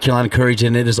is the North Carolina Courage,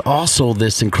 and it is also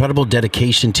this incredible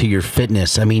dedication to your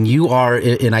fitness. I mean, you you are,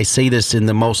 and I say this in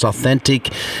the most authentic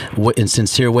and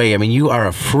sincere way, I mean, you are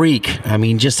a freak. I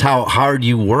mean, just how hard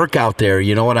you work out there,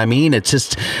 you know what I mean? It's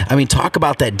just, I mean, talk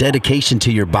about that dedication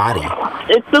to your body.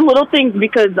 It's the little things,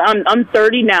 because I'm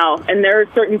 30 now, and there are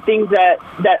certain things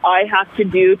that I have to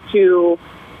do to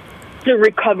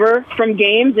recover from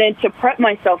games and to prep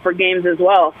myself for games as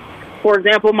well. For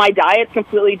example, my diet's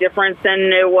completely different than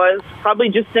it was probably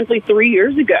just simply 3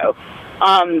 years ago.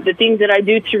 The things that I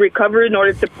do to recover in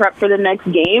order to prep for the next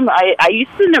game, I used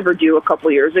to never do a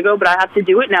couple years ago, but I have to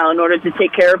do it now in order to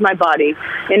take care of my body.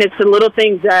 And it's the little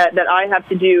things that I have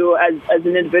to do as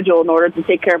an individual in order to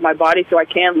take care of my body so I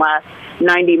can last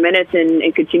 90 minutes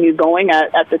and continue going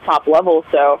at the top level.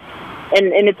 So,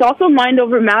 and it's also mind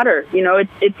over matter. You know,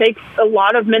 it takes a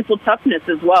lot of mental toughness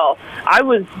as well.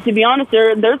 To be honest,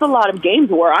 there's a lot of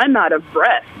games where I'm out of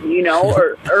breath, you know,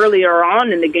 or earlier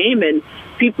on in the game, and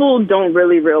people don't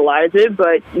really realize it,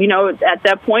 but, you know, at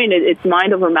that point, it's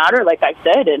mind over matter, like I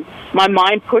said, and my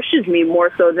mind pushes me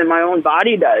more so than my own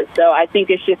body does. So I think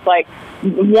it's just like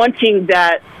wanting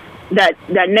that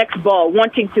next ball,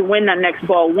 wanting to win that next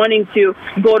ball, wanting to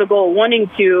go to goal,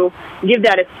 wanting to give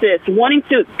that assist, wanting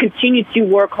to continue to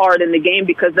work hard in the game,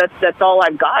 because that's all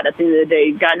I've got at the end of the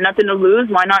day. Got nothing to lose,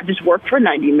 why not just work for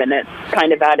 90 minutes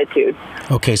kind of attitude.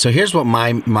 Okay, so here's what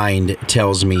my mind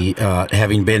tells me,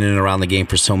 having been in and around the game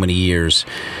for so many years.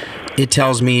 It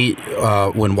tells me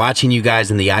when watching you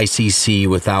guys in the ICC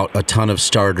without a ton of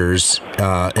starters,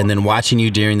 and then watching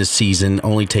you during the season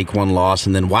only take one loss,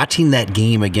 and then watching that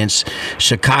game against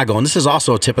Chicago, and this is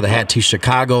also a tip of the hat to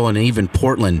Chicago and even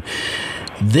Portland.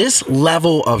 This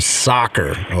level of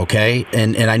soccer, okay,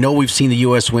 and I know we've seen the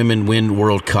U.S. women win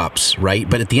World Cups, right?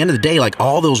 But at the end of the day, like,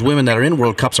 all those women that are in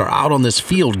World Cups are out on this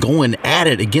field going at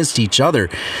it against each other.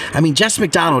 I mean, Jess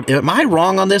McDonald, am I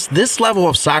wrong on this? This level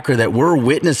of soccer that we're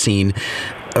witnessing,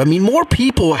 I mean, more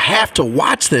people have to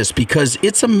watch this because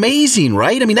it's amazing,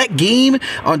 right? I mean, that game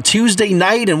on Tuesday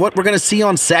night and what we're going to see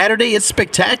on Saturday, it's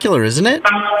spectacular, isn't it?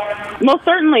 Most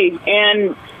certainly,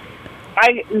 and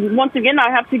once again,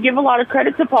 I have to give a lot of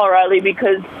credit to Paul Riley,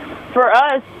 because for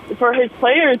us, for his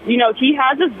players, you know, he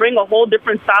has us bring a whole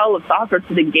different style of soccer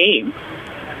to the game.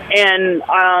 And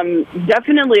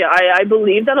definitely, I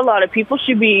believe that a lot of people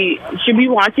should be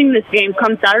watching this game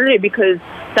come Saturday, because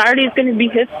Saturday is going to be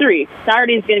history.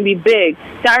 Saturday is going to be big.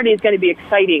 Saturday is going to be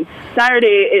exciting. Saturday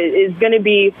is going to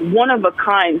be one of a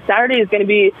kind. Saturday is going to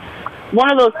be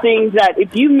one of those things that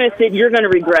if you miss it, you're going to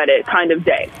regret it kind of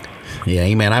day. Yeah,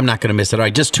 amen. I'm not going to miss it. All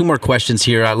right, just two more questions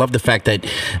here. I love the fact that,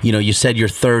 you know, you said you're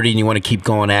 30 and you want to keep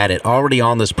going at it. Already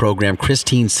on this program,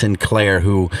 Christine Sinclair,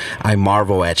 who I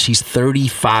marvel at. She's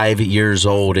 35 years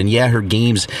old, and yeah, her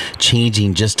game's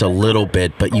changing just a little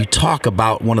bit, but you talk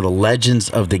about one of the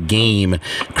legends of the game,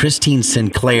 Christine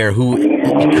Sinclair, who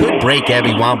could break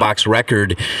Abby Wambach's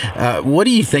record. What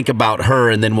do you think about her?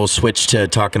 And then we'll switch to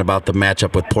talking about the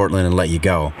matchup with Portland and let you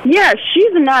go. Yeah,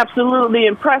 she's an absolutely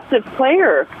impressive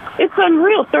player. It's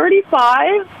unreal.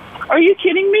 35? Are you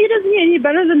kidding me? It doesn't get any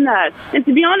better than that. And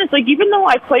to be honest, like, even though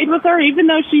I played with her, even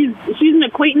though she's an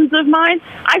acquaintance of mine,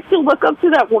 I still look up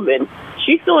to that woman.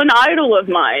 She's still an idol of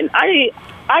mine.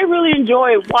 I really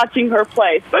enjoy watching her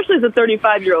play, especially as a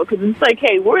 35-year-old, because it's like,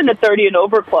 hey, we're in the 30 and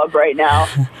over club right now,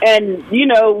 and, you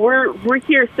know, we're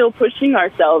here still pushing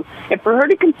ourselves. And for her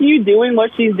to continue doing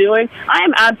what she's doing, I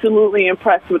am absolutely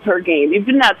impressed with her game,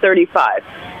 even at 35.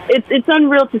 It's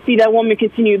unreal to see that woman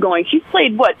continue going. She's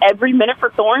played, every minute for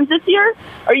Thorns this year?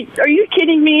 Are you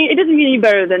kidding me? It doesn't get any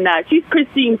better than that. She's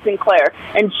Christine Sinclair,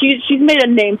 and she's made a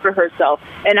name for herself.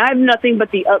 And I have nothing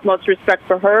but the utmost respect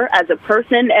for her as a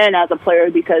person and as a player,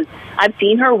 because I've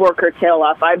seen her work her tail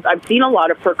off. I've seen a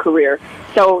lot of her career.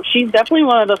 So she's definitely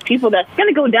one of those people that's going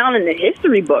to go down in the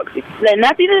history books. And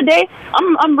at the end of the day,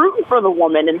 I'm rooting for the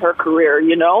woman in her career,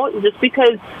 you know, just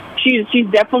because she's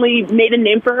definitely made a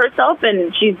name for herself,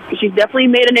 and she's definitely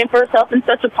made a name for herself in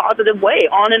such a positive way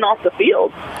on and off the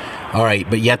field. All right,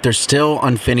 but yet there's still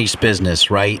unfinished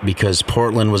business, right? Because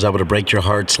Portland was able to break your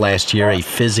hearts last year, a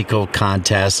physical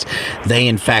contest. They,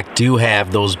 in fact, do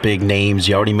have those big names.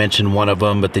 You already mentioned one of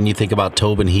them, but then you think about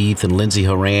Tobin Heath and Lindsey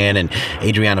Horan, and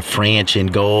Adriana Franch in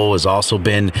goal has also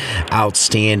been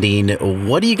outstanding.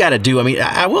 What do you got to do? I mean,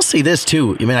 I will say this,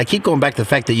 too. I mean, I keep going back to the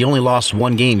fact that you only lost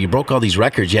one game. You broke all these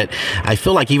records, yet I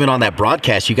feel like even on that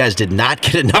broadcast, you guys did not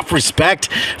get enough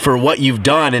respect for what you've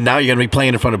done, and now you're going to be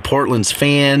playing in front of Portland's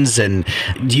fans. And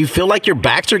do you feel like your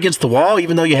backs are against the wall,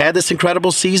 even though you had this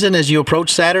incredible season as you approach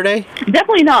Saturday?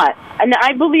 Definitely not. And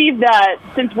I believe that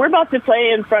since we're about to play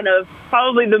in front of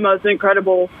probably the most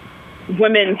incredible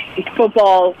women's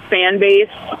football fan base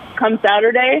come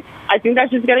Saturday, I think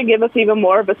that's just going to give us even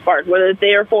more of a spark, whether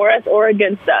they are for us or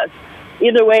against us.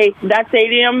 Either way, that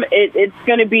stadium, it's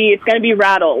going to be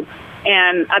rattled.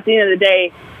 And at the end of the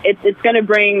day, it's going to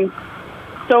bring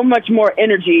so much more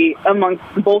energy amongst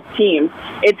both teams.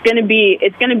 It's going to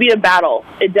be a battle.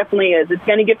 It definitely is. It's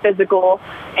going to get physical,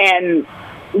 and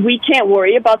we can't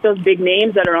worry about those big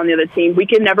names that are on the other team. We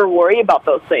can never worry about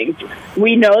those things.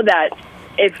 We know that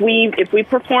if we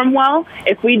perform well,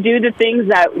 if we do the things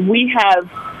that we have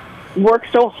worked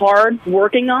so hard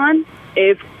working on,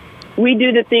 if we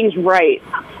do the things right,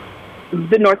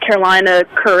 the North Carolina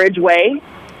Courage way,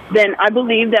 then I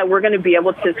believe that we're going to be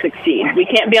able to succeed. We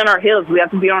can't be on our heels. We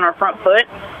have to be on our front foot.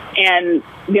 And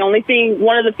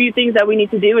one of the few things that we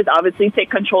need to do is obviously take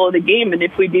control of the game. And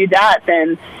if we do that,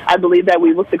 then I believe that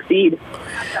we will succeed.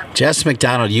 Jess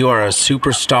McDonald, you are a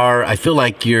superstar. I feel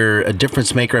like you're a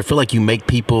difference maker. I feel like you make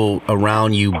people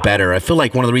around you better. I feel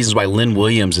like one of the reasons why Lynn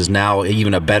Williams is now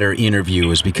even a better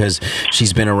interview is because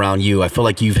she's been around you. I feel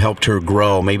like you've helped her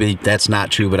grow. Maybe that's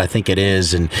not true, but I think it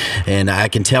is. And I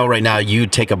can tell right now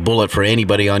you'd take a bullet for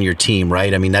anybody on your team,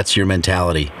 right? I mean, that's your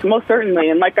mentality. Most certainly.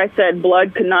 And like I said,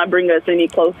 blood could not bring us any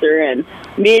closer. And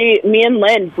me and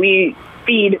Lynn, we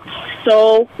feed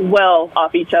so well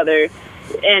off each other.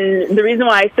 And the reason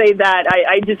why I say that,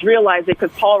 I just realized it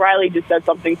because Paul Riley just said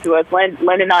something to us.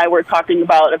 Len and I were talking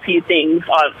about a few things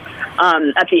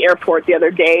at the airport the other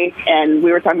day, and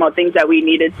we were talking about things that we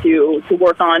needed to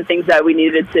work on, things that we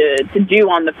needed to do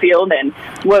on the field, and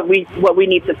what we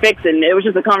need to fix. And it was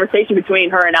just a conversation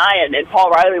between her and I, and Paul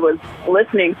Riley was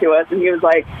listening to us, and he was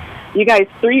like, you guys,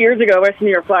 3 years ago, Western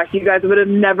New York Flash, you guys would have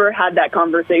never had that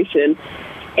conversation.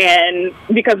 And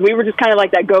because we were just kind of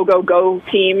like that go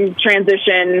team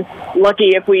transition,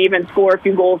 lucky if we even score a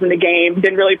few goals in the game,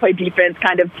 didn't really play defense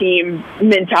kind of team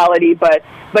mentality, but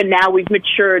now we've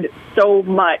matured so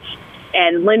much.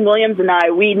 And Lynn Williams and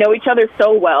I, we know each other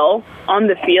so well on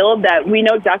the field that we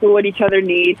know exactly what each other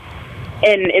needs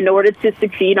in order to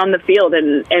succeed on the field.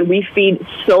 And we feed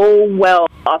so well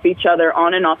off each other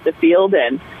on and off the field.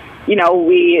 And you know,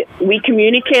 we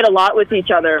communicate a lot with each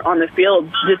other on the field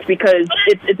just because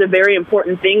it's a very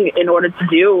important thing in order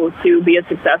to be a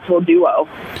successful duo.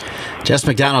 Jess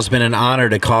McDonald, it's been an honor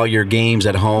to call your games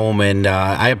at home, and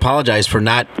I apologize for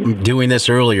not doing this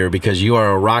earlier because you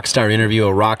are a rock star interview,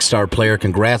 a rock star player.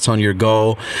 Congrats on your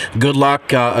goal. Good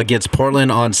luck against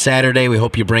Portland on Saturday. We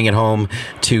hope you bring it home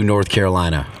to North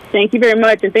Carolina. Thank you very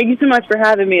much, and thank you so much for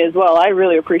having me as well. I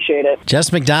really appreciate it.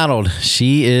 Jess McDonald,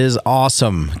 she is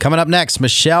awesome. Coming up next,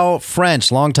 Michelle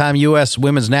French, longtime U.S.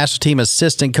 Women's National Team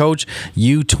assistant coach,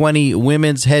 U20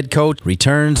 Women's head coach,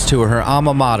 returns to her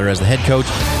alma mater as the head coach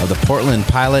of the Portland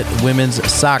Pilot Women's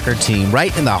Soccer Team.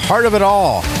 Right in the heart of it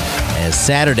all, as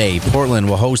Saturday, Portland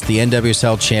will host the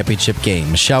NWSL Championship game.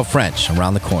 Michelle French,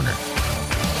 around the corner.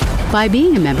 By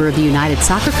being a member of the United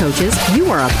Soccer Coaches,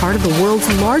 you are a part of the world's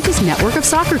largest network of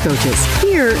soccer coaches.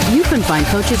 Here, you can find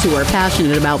coaches who are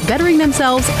passionate about bettering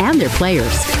themselves and their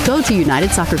players. Go to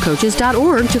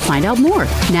unitedsoccercoaches.org to find out more.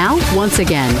 Now, once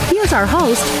again, here's our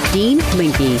host, Dean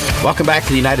Linke. Welcome back to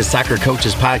the United Soccer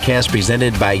Coaches podcast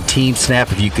presented by Team Snap.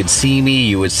 If you could see me,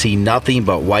 you would see nothing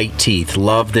but white teeth.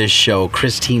 Love this show.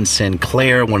 Christine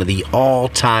Sinclair, one of the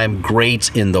all-time greats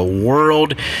in the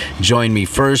world, joined me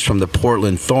first from the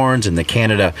Portland Thorns in the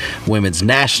Canada Women's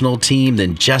National Team,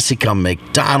 then Jessica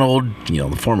McDonald,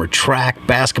 the former track,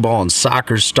 basketball, and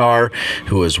soccer star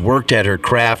who has worked at her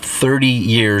craft 30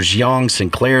 years young.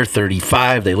 Sinclair,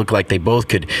 35. They look like they both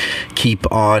could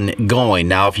keep on going.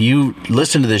 Now, if you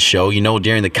listen to this show, you know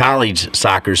during the college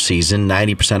soccer season,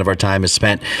 90% of our time is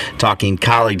spent talking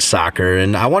college soccer,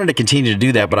 and I wanted to continue to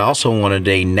do that, but I also wanted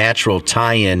a natural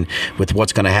tie-in with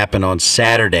what's going to happen on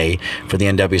Saturday for the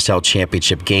NWSL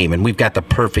Championship game, and we've got the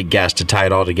perfect guest to tie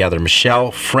it all together,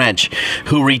 Michelle French,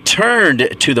 who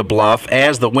returned to the Bluff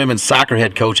as the women's soccer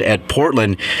head coach at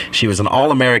Portland. She was an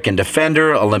All-American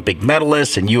defender, Olympic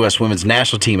medalist, and U.S. Women's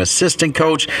National Team assistant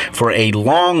coach for a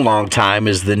long, long time,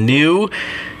 is the new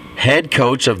head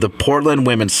coach of the Portland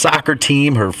women's soccer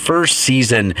team. Her first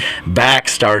season back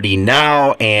starting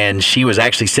now, and she was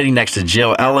actually sitting next to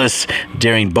Jill Ellis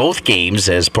during both games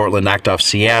as Portland knocked off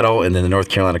Seattle and then the North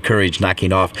Carolina Courage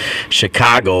knocking off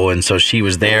Chicago, and so she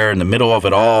was there in the middle of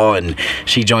it all, and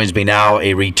she joins me now,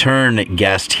 a return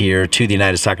guest here to the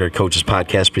United Soccer Coaches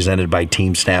podcast presented by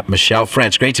Team Snap. Michelle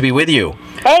French, great to be with you.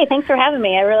 Hey, thanks for having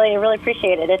me. I really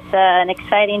appreciate it. It's an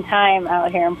exciting time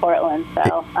out here in Portland,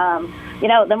 so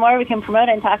the more more we can promote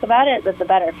it and talk about it, the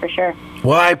better, for sure.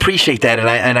 Well, I appreciate that,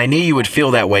 and I knew you would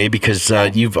feel that way because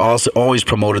you've also always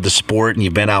promoted the sport, and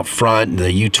you've been out front,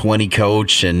 the U20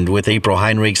 coach, and with April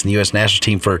Heinrichs and the U.S. national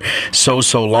team for so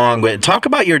long. But talk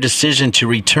about your decision to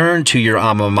return to your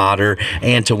alma mater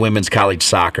and to women's college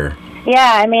soccer.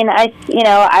 Yeah, I mean, I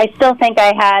still think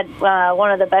I had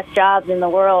one of the best jobs in the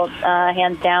world,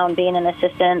 hands down, being an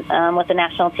assistant with the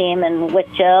national team and with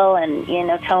Jill and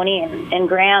Tony and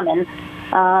Graham, and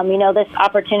this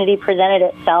opportunity presented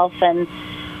itself. And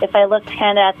if I looked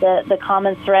kind of at the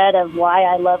common thread of why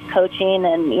I love coaching,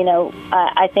 and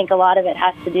I think a lot of it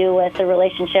has to do with the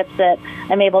relationships that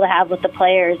I'm able to have with the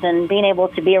players and being able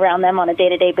to be around them on a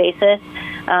day-to-day basis.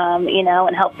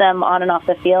 And help them on and off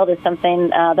the field is something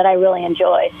that I really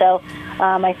enjoy. So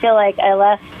I feel like I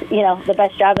left, the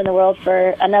best job in the world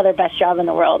for another best job in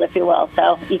the world, if you will.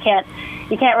 So you can't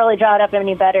really draw it up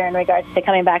any better in regards to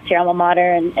coming back to your alma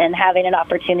mater and having an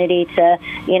opportunity to,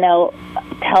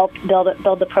 help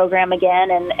build the program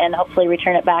again and hopefully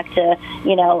return it back to,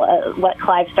 what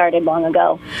Clive started long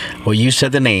ago. Well, you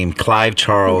said the name, Clive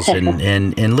Charles,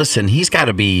 and listen, he's got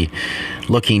to be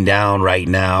looking down right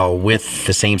now with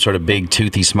the same sort of big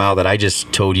toothy smile that I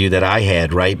just told you that I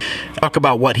had, right? Talk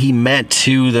about what he meant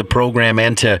to the program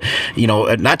and to,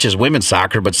 not just women's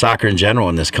soccer, but soccer in general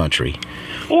in this country.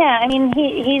 Yeah, I mean,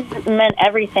 he's meant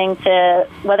everything to,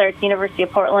 whether it's University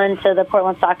of Portland, to the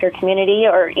Portland soccer community,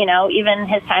 or, even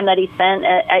his time that he spent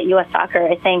at U.S. Soccer.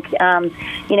 I think,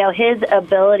 his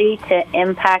ability to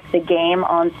impact the game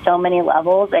on so many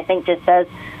levels, I think just says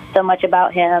so much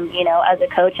about him, as a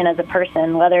coach and as a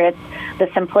person, whether it's the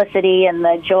simplicity and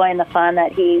the joy and the fun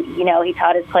that he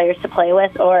taught his players to play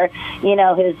with, or,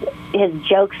 his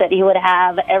jokes that he would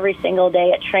have every single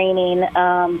day at training.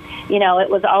 It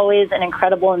was always an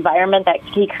incredible environment that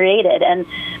he created. And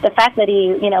the fact that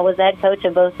he, was the head coach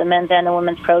of both the men's and the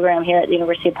women's program here at the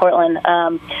University of Portland,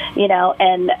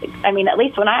 and I mean, at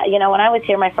least when I was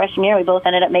here my freshman year, we both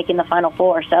ended up making the Final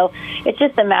Four. So it's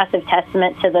just a massive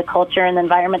testament to the culture and the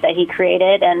environment that he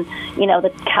created, and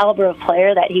the caliber of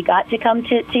player that he got to come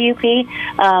to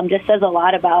UP just says a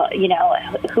lot about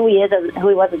who he is, who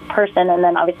he was as a person, and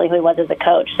then obviously who he was as a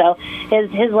coach. So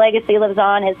his legacy lives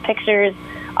on. His pictures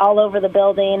all over the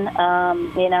building,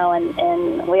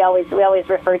 and we always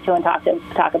refer to and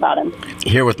talk about him.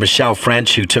 Here with Michelle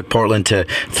French, who took Portland to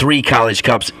 3 college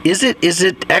cups. Is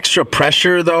it extra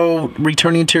pressure though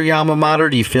returning to your alma mater?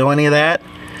 Do you feel any of that?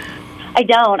 I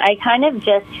don't. I kind of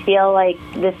just feel like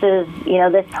this is,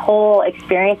 this whole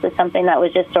experience is something that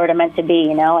was just sort of meant to be.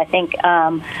 I think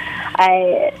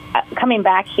coming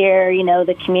back here,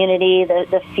 the community,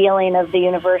 the feeling of the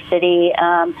university,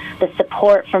 the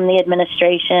support from the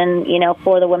administration,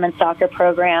 for the women's soccer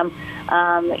program.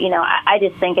 I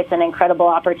just think it's an incredible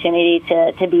opportunity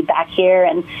to be back here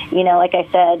and, like I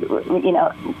said,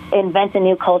 invent a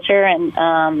new culture and,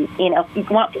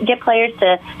 get players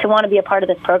to want to be a part of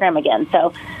this program again.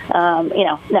 So,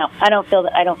 no, I don't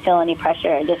feel any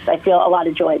pressure. I feel a lot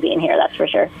of joy being here. That's for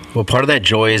sure. Well, part of that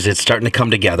joy is it's starting to come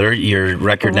together. Your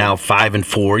record now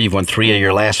 5-4. You've won 3 of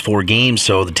your last 4 games.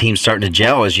 So the team's starting to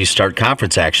gel as you start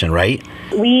conference action, right?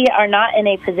 We are not in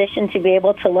a position to be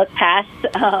able to look past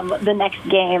the next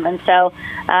game. And so,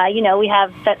 we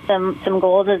have set some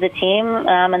goals as a team,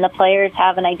 and the players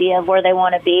have an idea of where they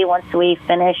want to be once we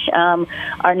finish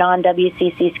our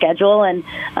non-WCC schedule. And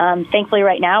thankfully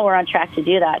right now we're on track to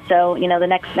do that. So, the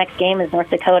next game is North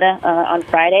Dakota on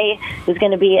Friday. It's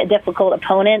going to be a difficult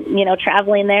opponent,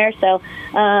 traveling there. So,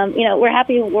 we're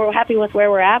happy with where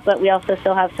we're at, but we also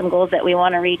still have some goals that we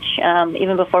want to reach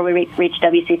even before we reach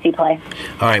WCC play.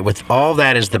 All right, with all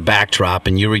that as the backdrop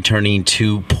and you returning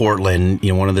to Portland,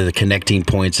 one of the connecting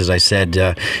points, as I said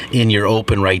in your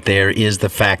open right there, is the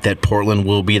fact that Portland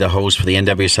will be the host for the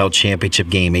NWSL Championship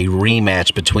game, a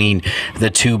rematch between the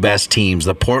 2 best teams,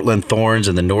 the Portland Thorns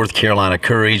and the North Carolina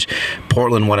Courage.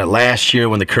 Portland won it last year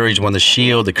when the Courage won the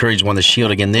Shield. The Courage won the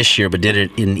Shield again this year, but did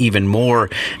it in even more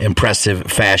impressive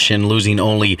fashion, losing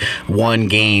only 1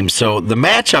 game. So the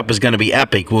matchup is going to be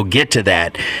epic. We'll get to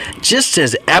that. Just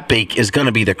as epic is going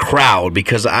to be the crowd,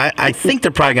 because I think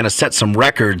they're probably going to set some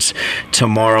records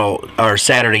tomorrow or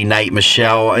Saturday night,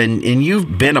 Michelle, and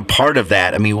you've been a part of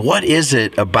that. I mean, what is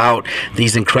it about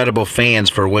these incredible fans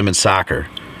for women's soccer?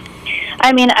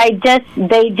 I mean,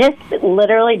 they just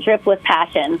literally drip with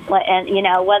passion,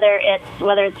 and whether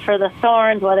it's for the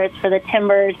Thorns, whether it's for the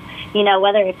Timbers,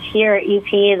 whether it's here at UP,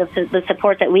 the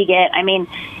support that we get. I mean,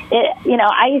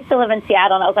 I used to live in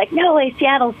Seattle, and I was like, no way,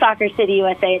 Seattle's Soccer City,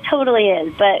 USA. It totally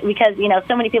is, but because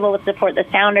so many people would support the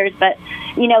Sounders, but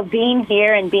being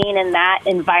here and being in that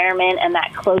environment and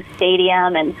that close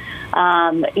stadium and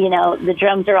The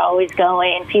drums are always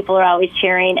going, people are always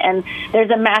cheering, and there's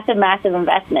a massive, massive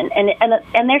investment.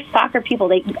 And they're soccer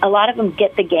people. A lot of them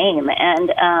get the game,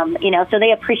 and so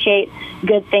they appreciate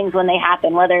good things when they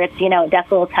happen, whether it's a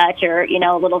deft little touch or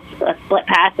a split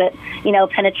pass that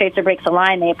penetrates or breaks the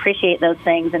line. They appreciate those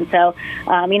things, and so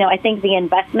I think the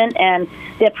investment and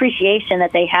the appreciation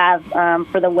that they have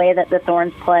for the way that the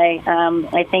Thorns play,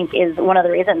 I think, is one of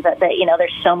the reasons that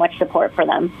there's so much support for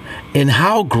them. And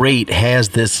how great has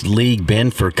this league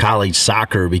been for college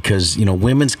soccer? Because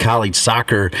women's college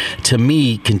soccer, to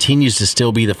me, continues to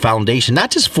still be the foundation,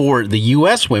 not just for the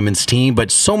U.S. women's team,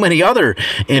 but so many other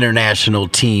international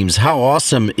teams. How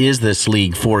awesome is this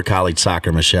league for college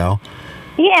soccer, Michelle?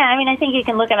 Yeah, I think you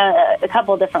can look at a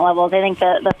couple of different levels. I think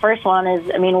the first one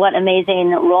is, what amazing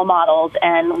role models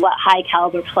and what high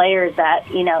caliber players that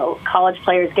college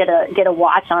players get a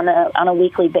watch on a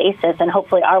weekly basis, and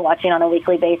hopefully are watching on a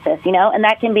weekly basis. And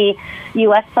that can be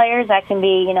U.S. players, that can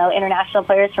be international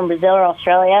players from Brazil or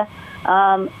Australia.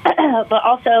 But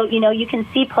also, you can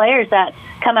see players that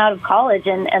come out of college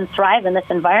and thrive in this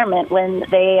environment when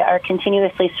they are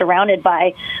continuously surrounded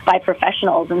by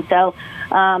professionals. And so,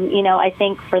 I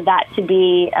think for that to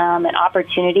be an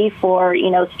opportunity for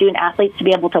student athletes to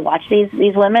be able to watch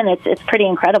these women, it's pretty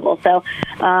incredible. So,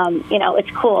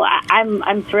 it's cool.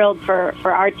 I'm thrilled for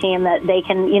our team that they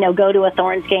can go to a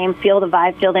Thorns game, feel the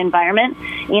vibe, feel the environment,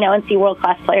 and see world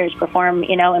class players perform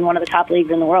in one of the top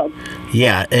leagues in the world.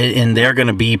 Yeah, and they're going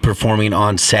to be performing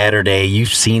on Saturday.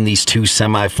 You've seen these two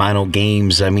semifinal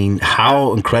games.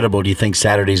 How incredible do you think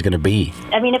Saturday is going to be?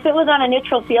 If it was on a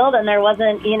neutral field and there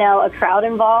wasn't, a crowd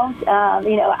involved,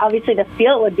 obviously the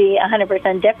field would be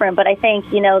 100% different. But I think,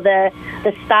 the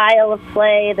style of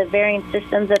play, the varying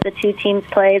systems that the two teams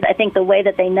play, I think the way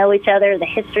that they know each other, the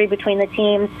history between the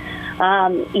teams,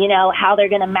 how they're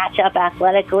going to match up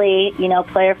athletically,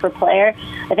 player for player.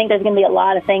 I think there's going to be a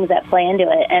lot of things that play into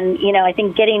it. And, I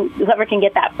think whoever can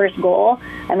get that first goal,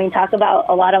 talk about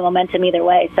a lot of momentum either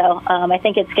way. So I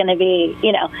think it's going to be,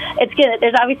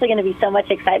 there's obviously going to be so much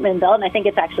excitement built, and I think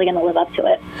it's actually going to live up to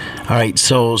it. All right.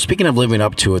 So speaking of living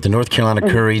up to it, the North Carolina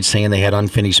Courage saying they had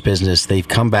unfinished business. They've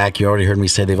come back. You already heard me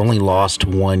say they've only lost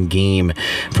one game.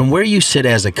 From where you sit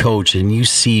as a coach and you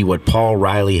see what Paul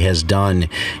Riley has done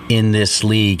in this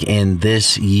league and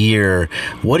this year,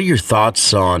 what are your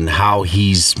thoughts on how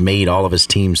he's made all of his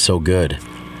teams so good?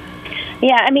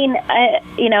 Yeah,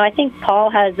 I think Paul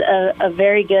has a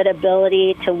very good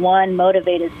ability to, one,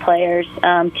 motivate his players,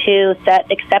 two,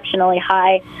 set exceptionally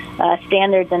high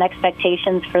standards and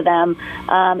expectations for them,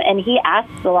 and he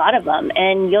asks a lot of them.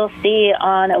 And you'll see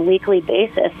on a weekly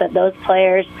basis that those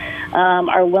players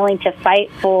are willing to fight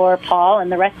for Paul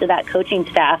and the rest of that coaching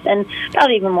staff, and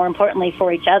probably even more importantly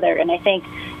for each other. And I think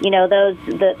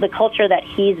the culture that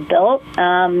he's built,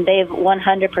 they've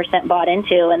 100% bought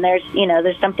into, and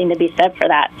there's something to be said for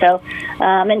that. So,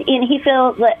 and he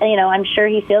feels, I'm sure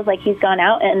he feels like he's gone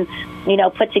out and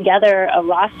put together a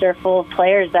roster full of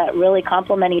players that really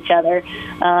complement each other.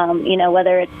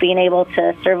 Whether it's being able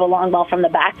to serve a long ball from the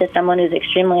back to someone who's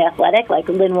extremely athletic, like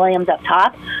Lynn Williams up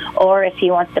top, or if he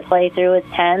wants to play through his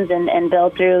 10s and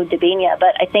build through Dabinia.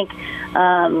 But I think,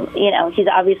 he's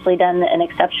obviously done an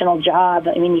exceptional job.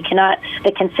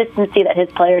 The consistency that his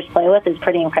players play with is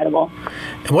pretty incredible.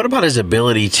 And what about his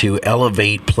ability to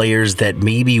elevate players that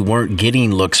maybe weren't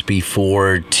getting looks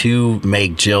before to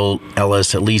make Jill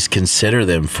Ellis at least consider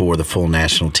them for the full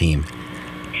national team?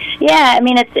 Yeah,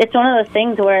 it's one of those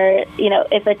things where,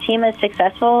 if a team is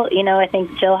successful, I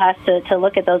think Jill has to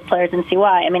look at those players and see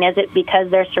why. Is it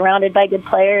because they're surrounded by good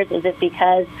players? Is it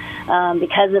because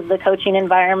of the coaching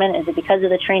environment? Is it because of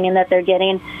the training that they're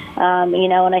getting?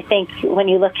 And I think when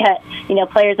you look at,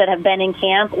 players that have been in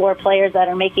camp or players that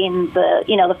are making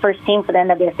the first team for the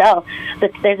NWSL,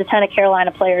 there's a ton of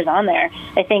Carolina players on there.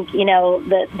 I think,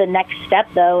 the next step,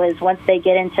 though, is once they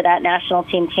get into that national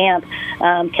team camp,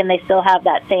 can they still have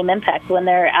that same impact when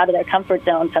they're out of their comfort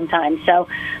zone sometimes? So,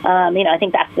 I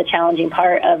think that's the challenging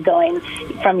part of going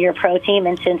from your pro team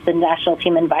into the national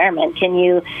team environment. Can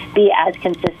you be as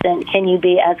consistent? Can you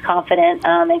be as confident?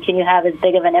 And can you have as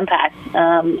big of an impact,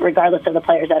 regardless of the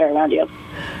players that are around you?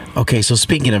 Okay, so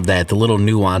speaking of that, the little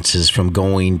nuances from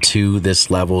going to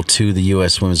this level to the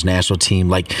U.S. Women's National Team,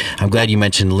 like I'm glad you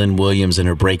mentioned Lynn Williams and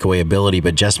her breakaway ability,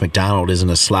 but Jess McDonald isn't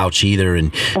a slouch either,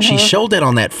 and she showed that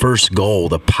on that first goal,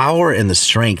 the power and the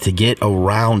strength to get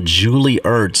around Julie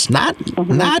Ertz,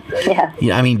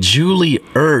 Julie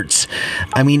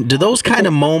Ertz. Do those kind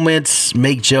of moments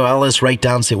make Jill Ellis write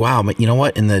down and say, wow, you know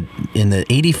what, in the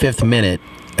 85th minute,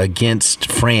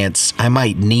 against France, I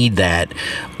might need that,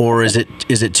 or is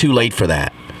it too late for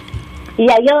that?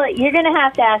 Yeah, you're going to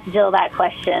have to ask Jill that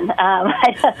question.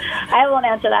 I won't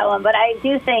answer that one, but I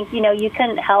do think, you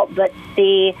couldn't help but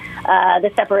see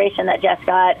the separation that Jess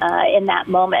got in that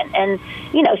moment. And,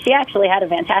 she actually had a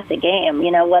fantastic game,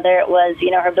 whether it was,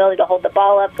 her ability to hold the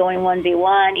ball up, going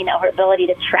 1v1, her ability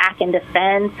to track and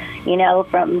defend,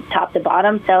 from top to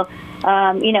bottom. So,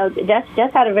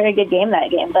 Jess had a very good game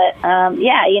that game. But,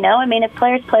 if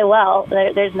players play well,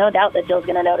 there's no doubt that Jill's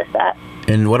going to notice that.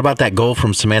 And what about that goal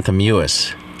from Samantha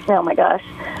Mewis? Oh, my gosh.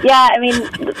 Yeah,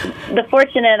 the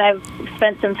fortunate, I've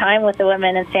spent some time with the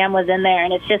women, and Sam was in there,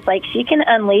 and it's just like she can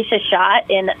unleash a shot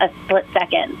in a split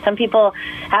second. Some people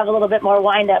have a little bit more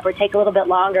wind-up or take a little bit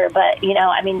longer, but,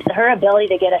 her ability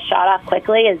to get a shot off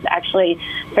quickly is actually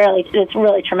it's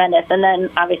really tremendous. And then,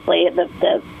 obviously,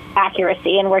 the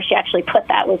accuracy and where she actually put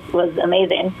that was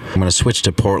amazing. I'm going to switch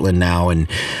to Portland now, and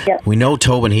we know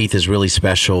Tobin Heath is really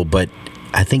special, but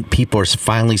I think people are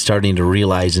finally starting to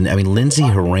realize, and Lindsey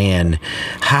Horan,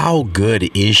 how good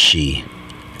is she?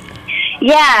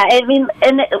 Yeah, and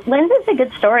Lindsay's a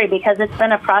good story because it's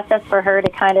been a process for her to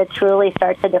kind of truly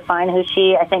start to define who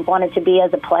she, I think, wanted to be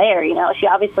as a player. She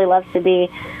obviously loves to be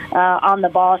on the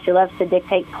ball. She loves to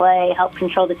dictate play, help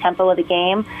control the tempo of the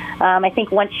game. I think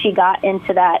once she got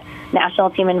into that national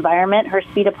team environment, her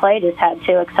speed of play just had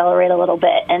to accelerate a little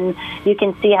bit. And you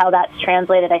can see how that's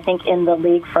translated, I think, in the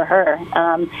league for her.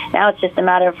 Now it's just a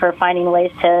matter of her finding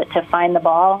ways to find the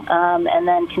ball and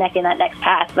then connecting that next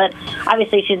pass. But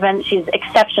obviously she's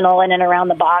exceptional in and around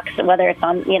the box, whether it's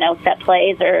on, set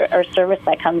plays or service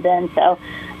that comes in. So,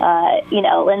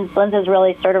 Linz has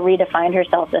really sort of redefined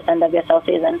herself this NWSL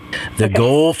season. The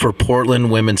goal for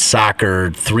Portland women's soccer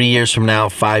 3 years from now,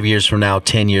 5 years from now,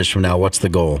 10 years from now, what's the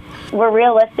goal? We're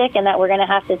realistic in that we're going to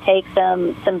have to take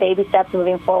some baby steps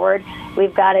moving forward.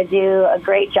 We've got to do a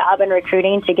great job in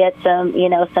recruiting to get some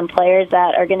players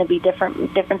that are going to be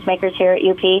difference makers here at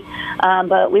UP.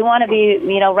 But we want to be,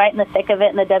 right in the thick of it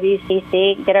in the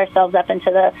WCC, get ourselves up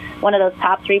into one of those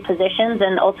top 3 positions,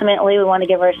 and ultimately we want to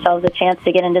give ourselves a chance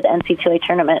to get into the NC2A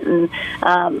tournament. And,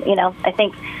 I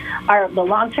think the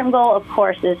long-term goal, of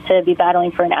course, is to be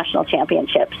battling for a national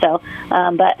championship. So,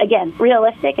 but again,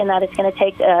 realistic in that it's going to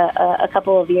take a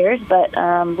couple of years, but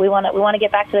we want to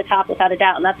get back to the top without a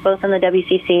doubt, and that's both in the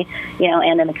WCC,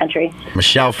 and in the country.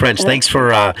 Michelle French, thanks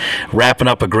for wrapping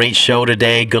up a great show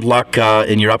today. Good luck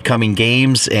in your upcoming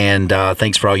games, and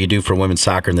thanks for all you do for women's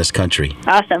soccer in this country.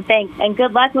 Awesome, thanks, and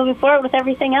good luck moving forward with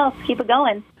everything else. Keep it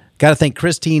going. Got to thank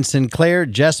Christine Sinclair,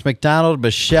 Jess McDonald,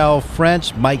 Michelle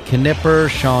French, Mike Knipper,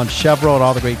 Sean Chevrolet, and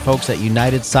all the great folks at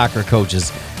United Soccer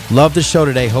Coaches. Love the show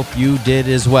today. Hope you did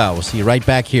as well. We'll see you right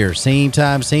back here, same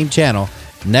time, same channel,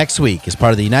 next week as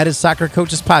part of the United Soccer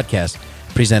Coaches podcast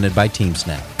presented by Team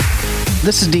Snap.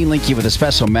 This is Dean Linke with a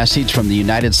special message from the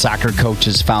United Soccer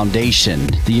Coaches Foundation.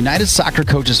 The United Soccer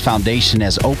Coaches Foundation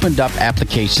has opened up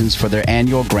applications for their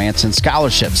annual grants and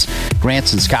scholarships.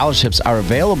 Grants and scholarships are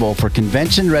available for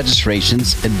convention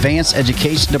registrations, advanced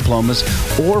education diplomas,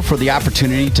 or for the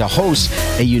opportunity to host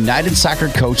a United Soccer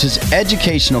Coaches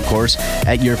educational course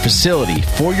at your facility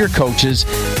for your coaches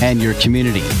and your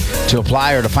community. To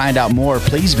apply or to find out more,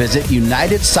 please visit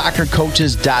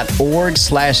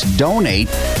unitedsoccercoaches.org/donate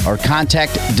or contact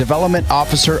Development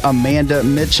Officer Amanda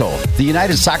Mitchell. The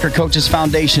United Soccer Coaches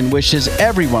Foundation wishes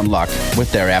everyone luck with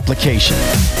their application.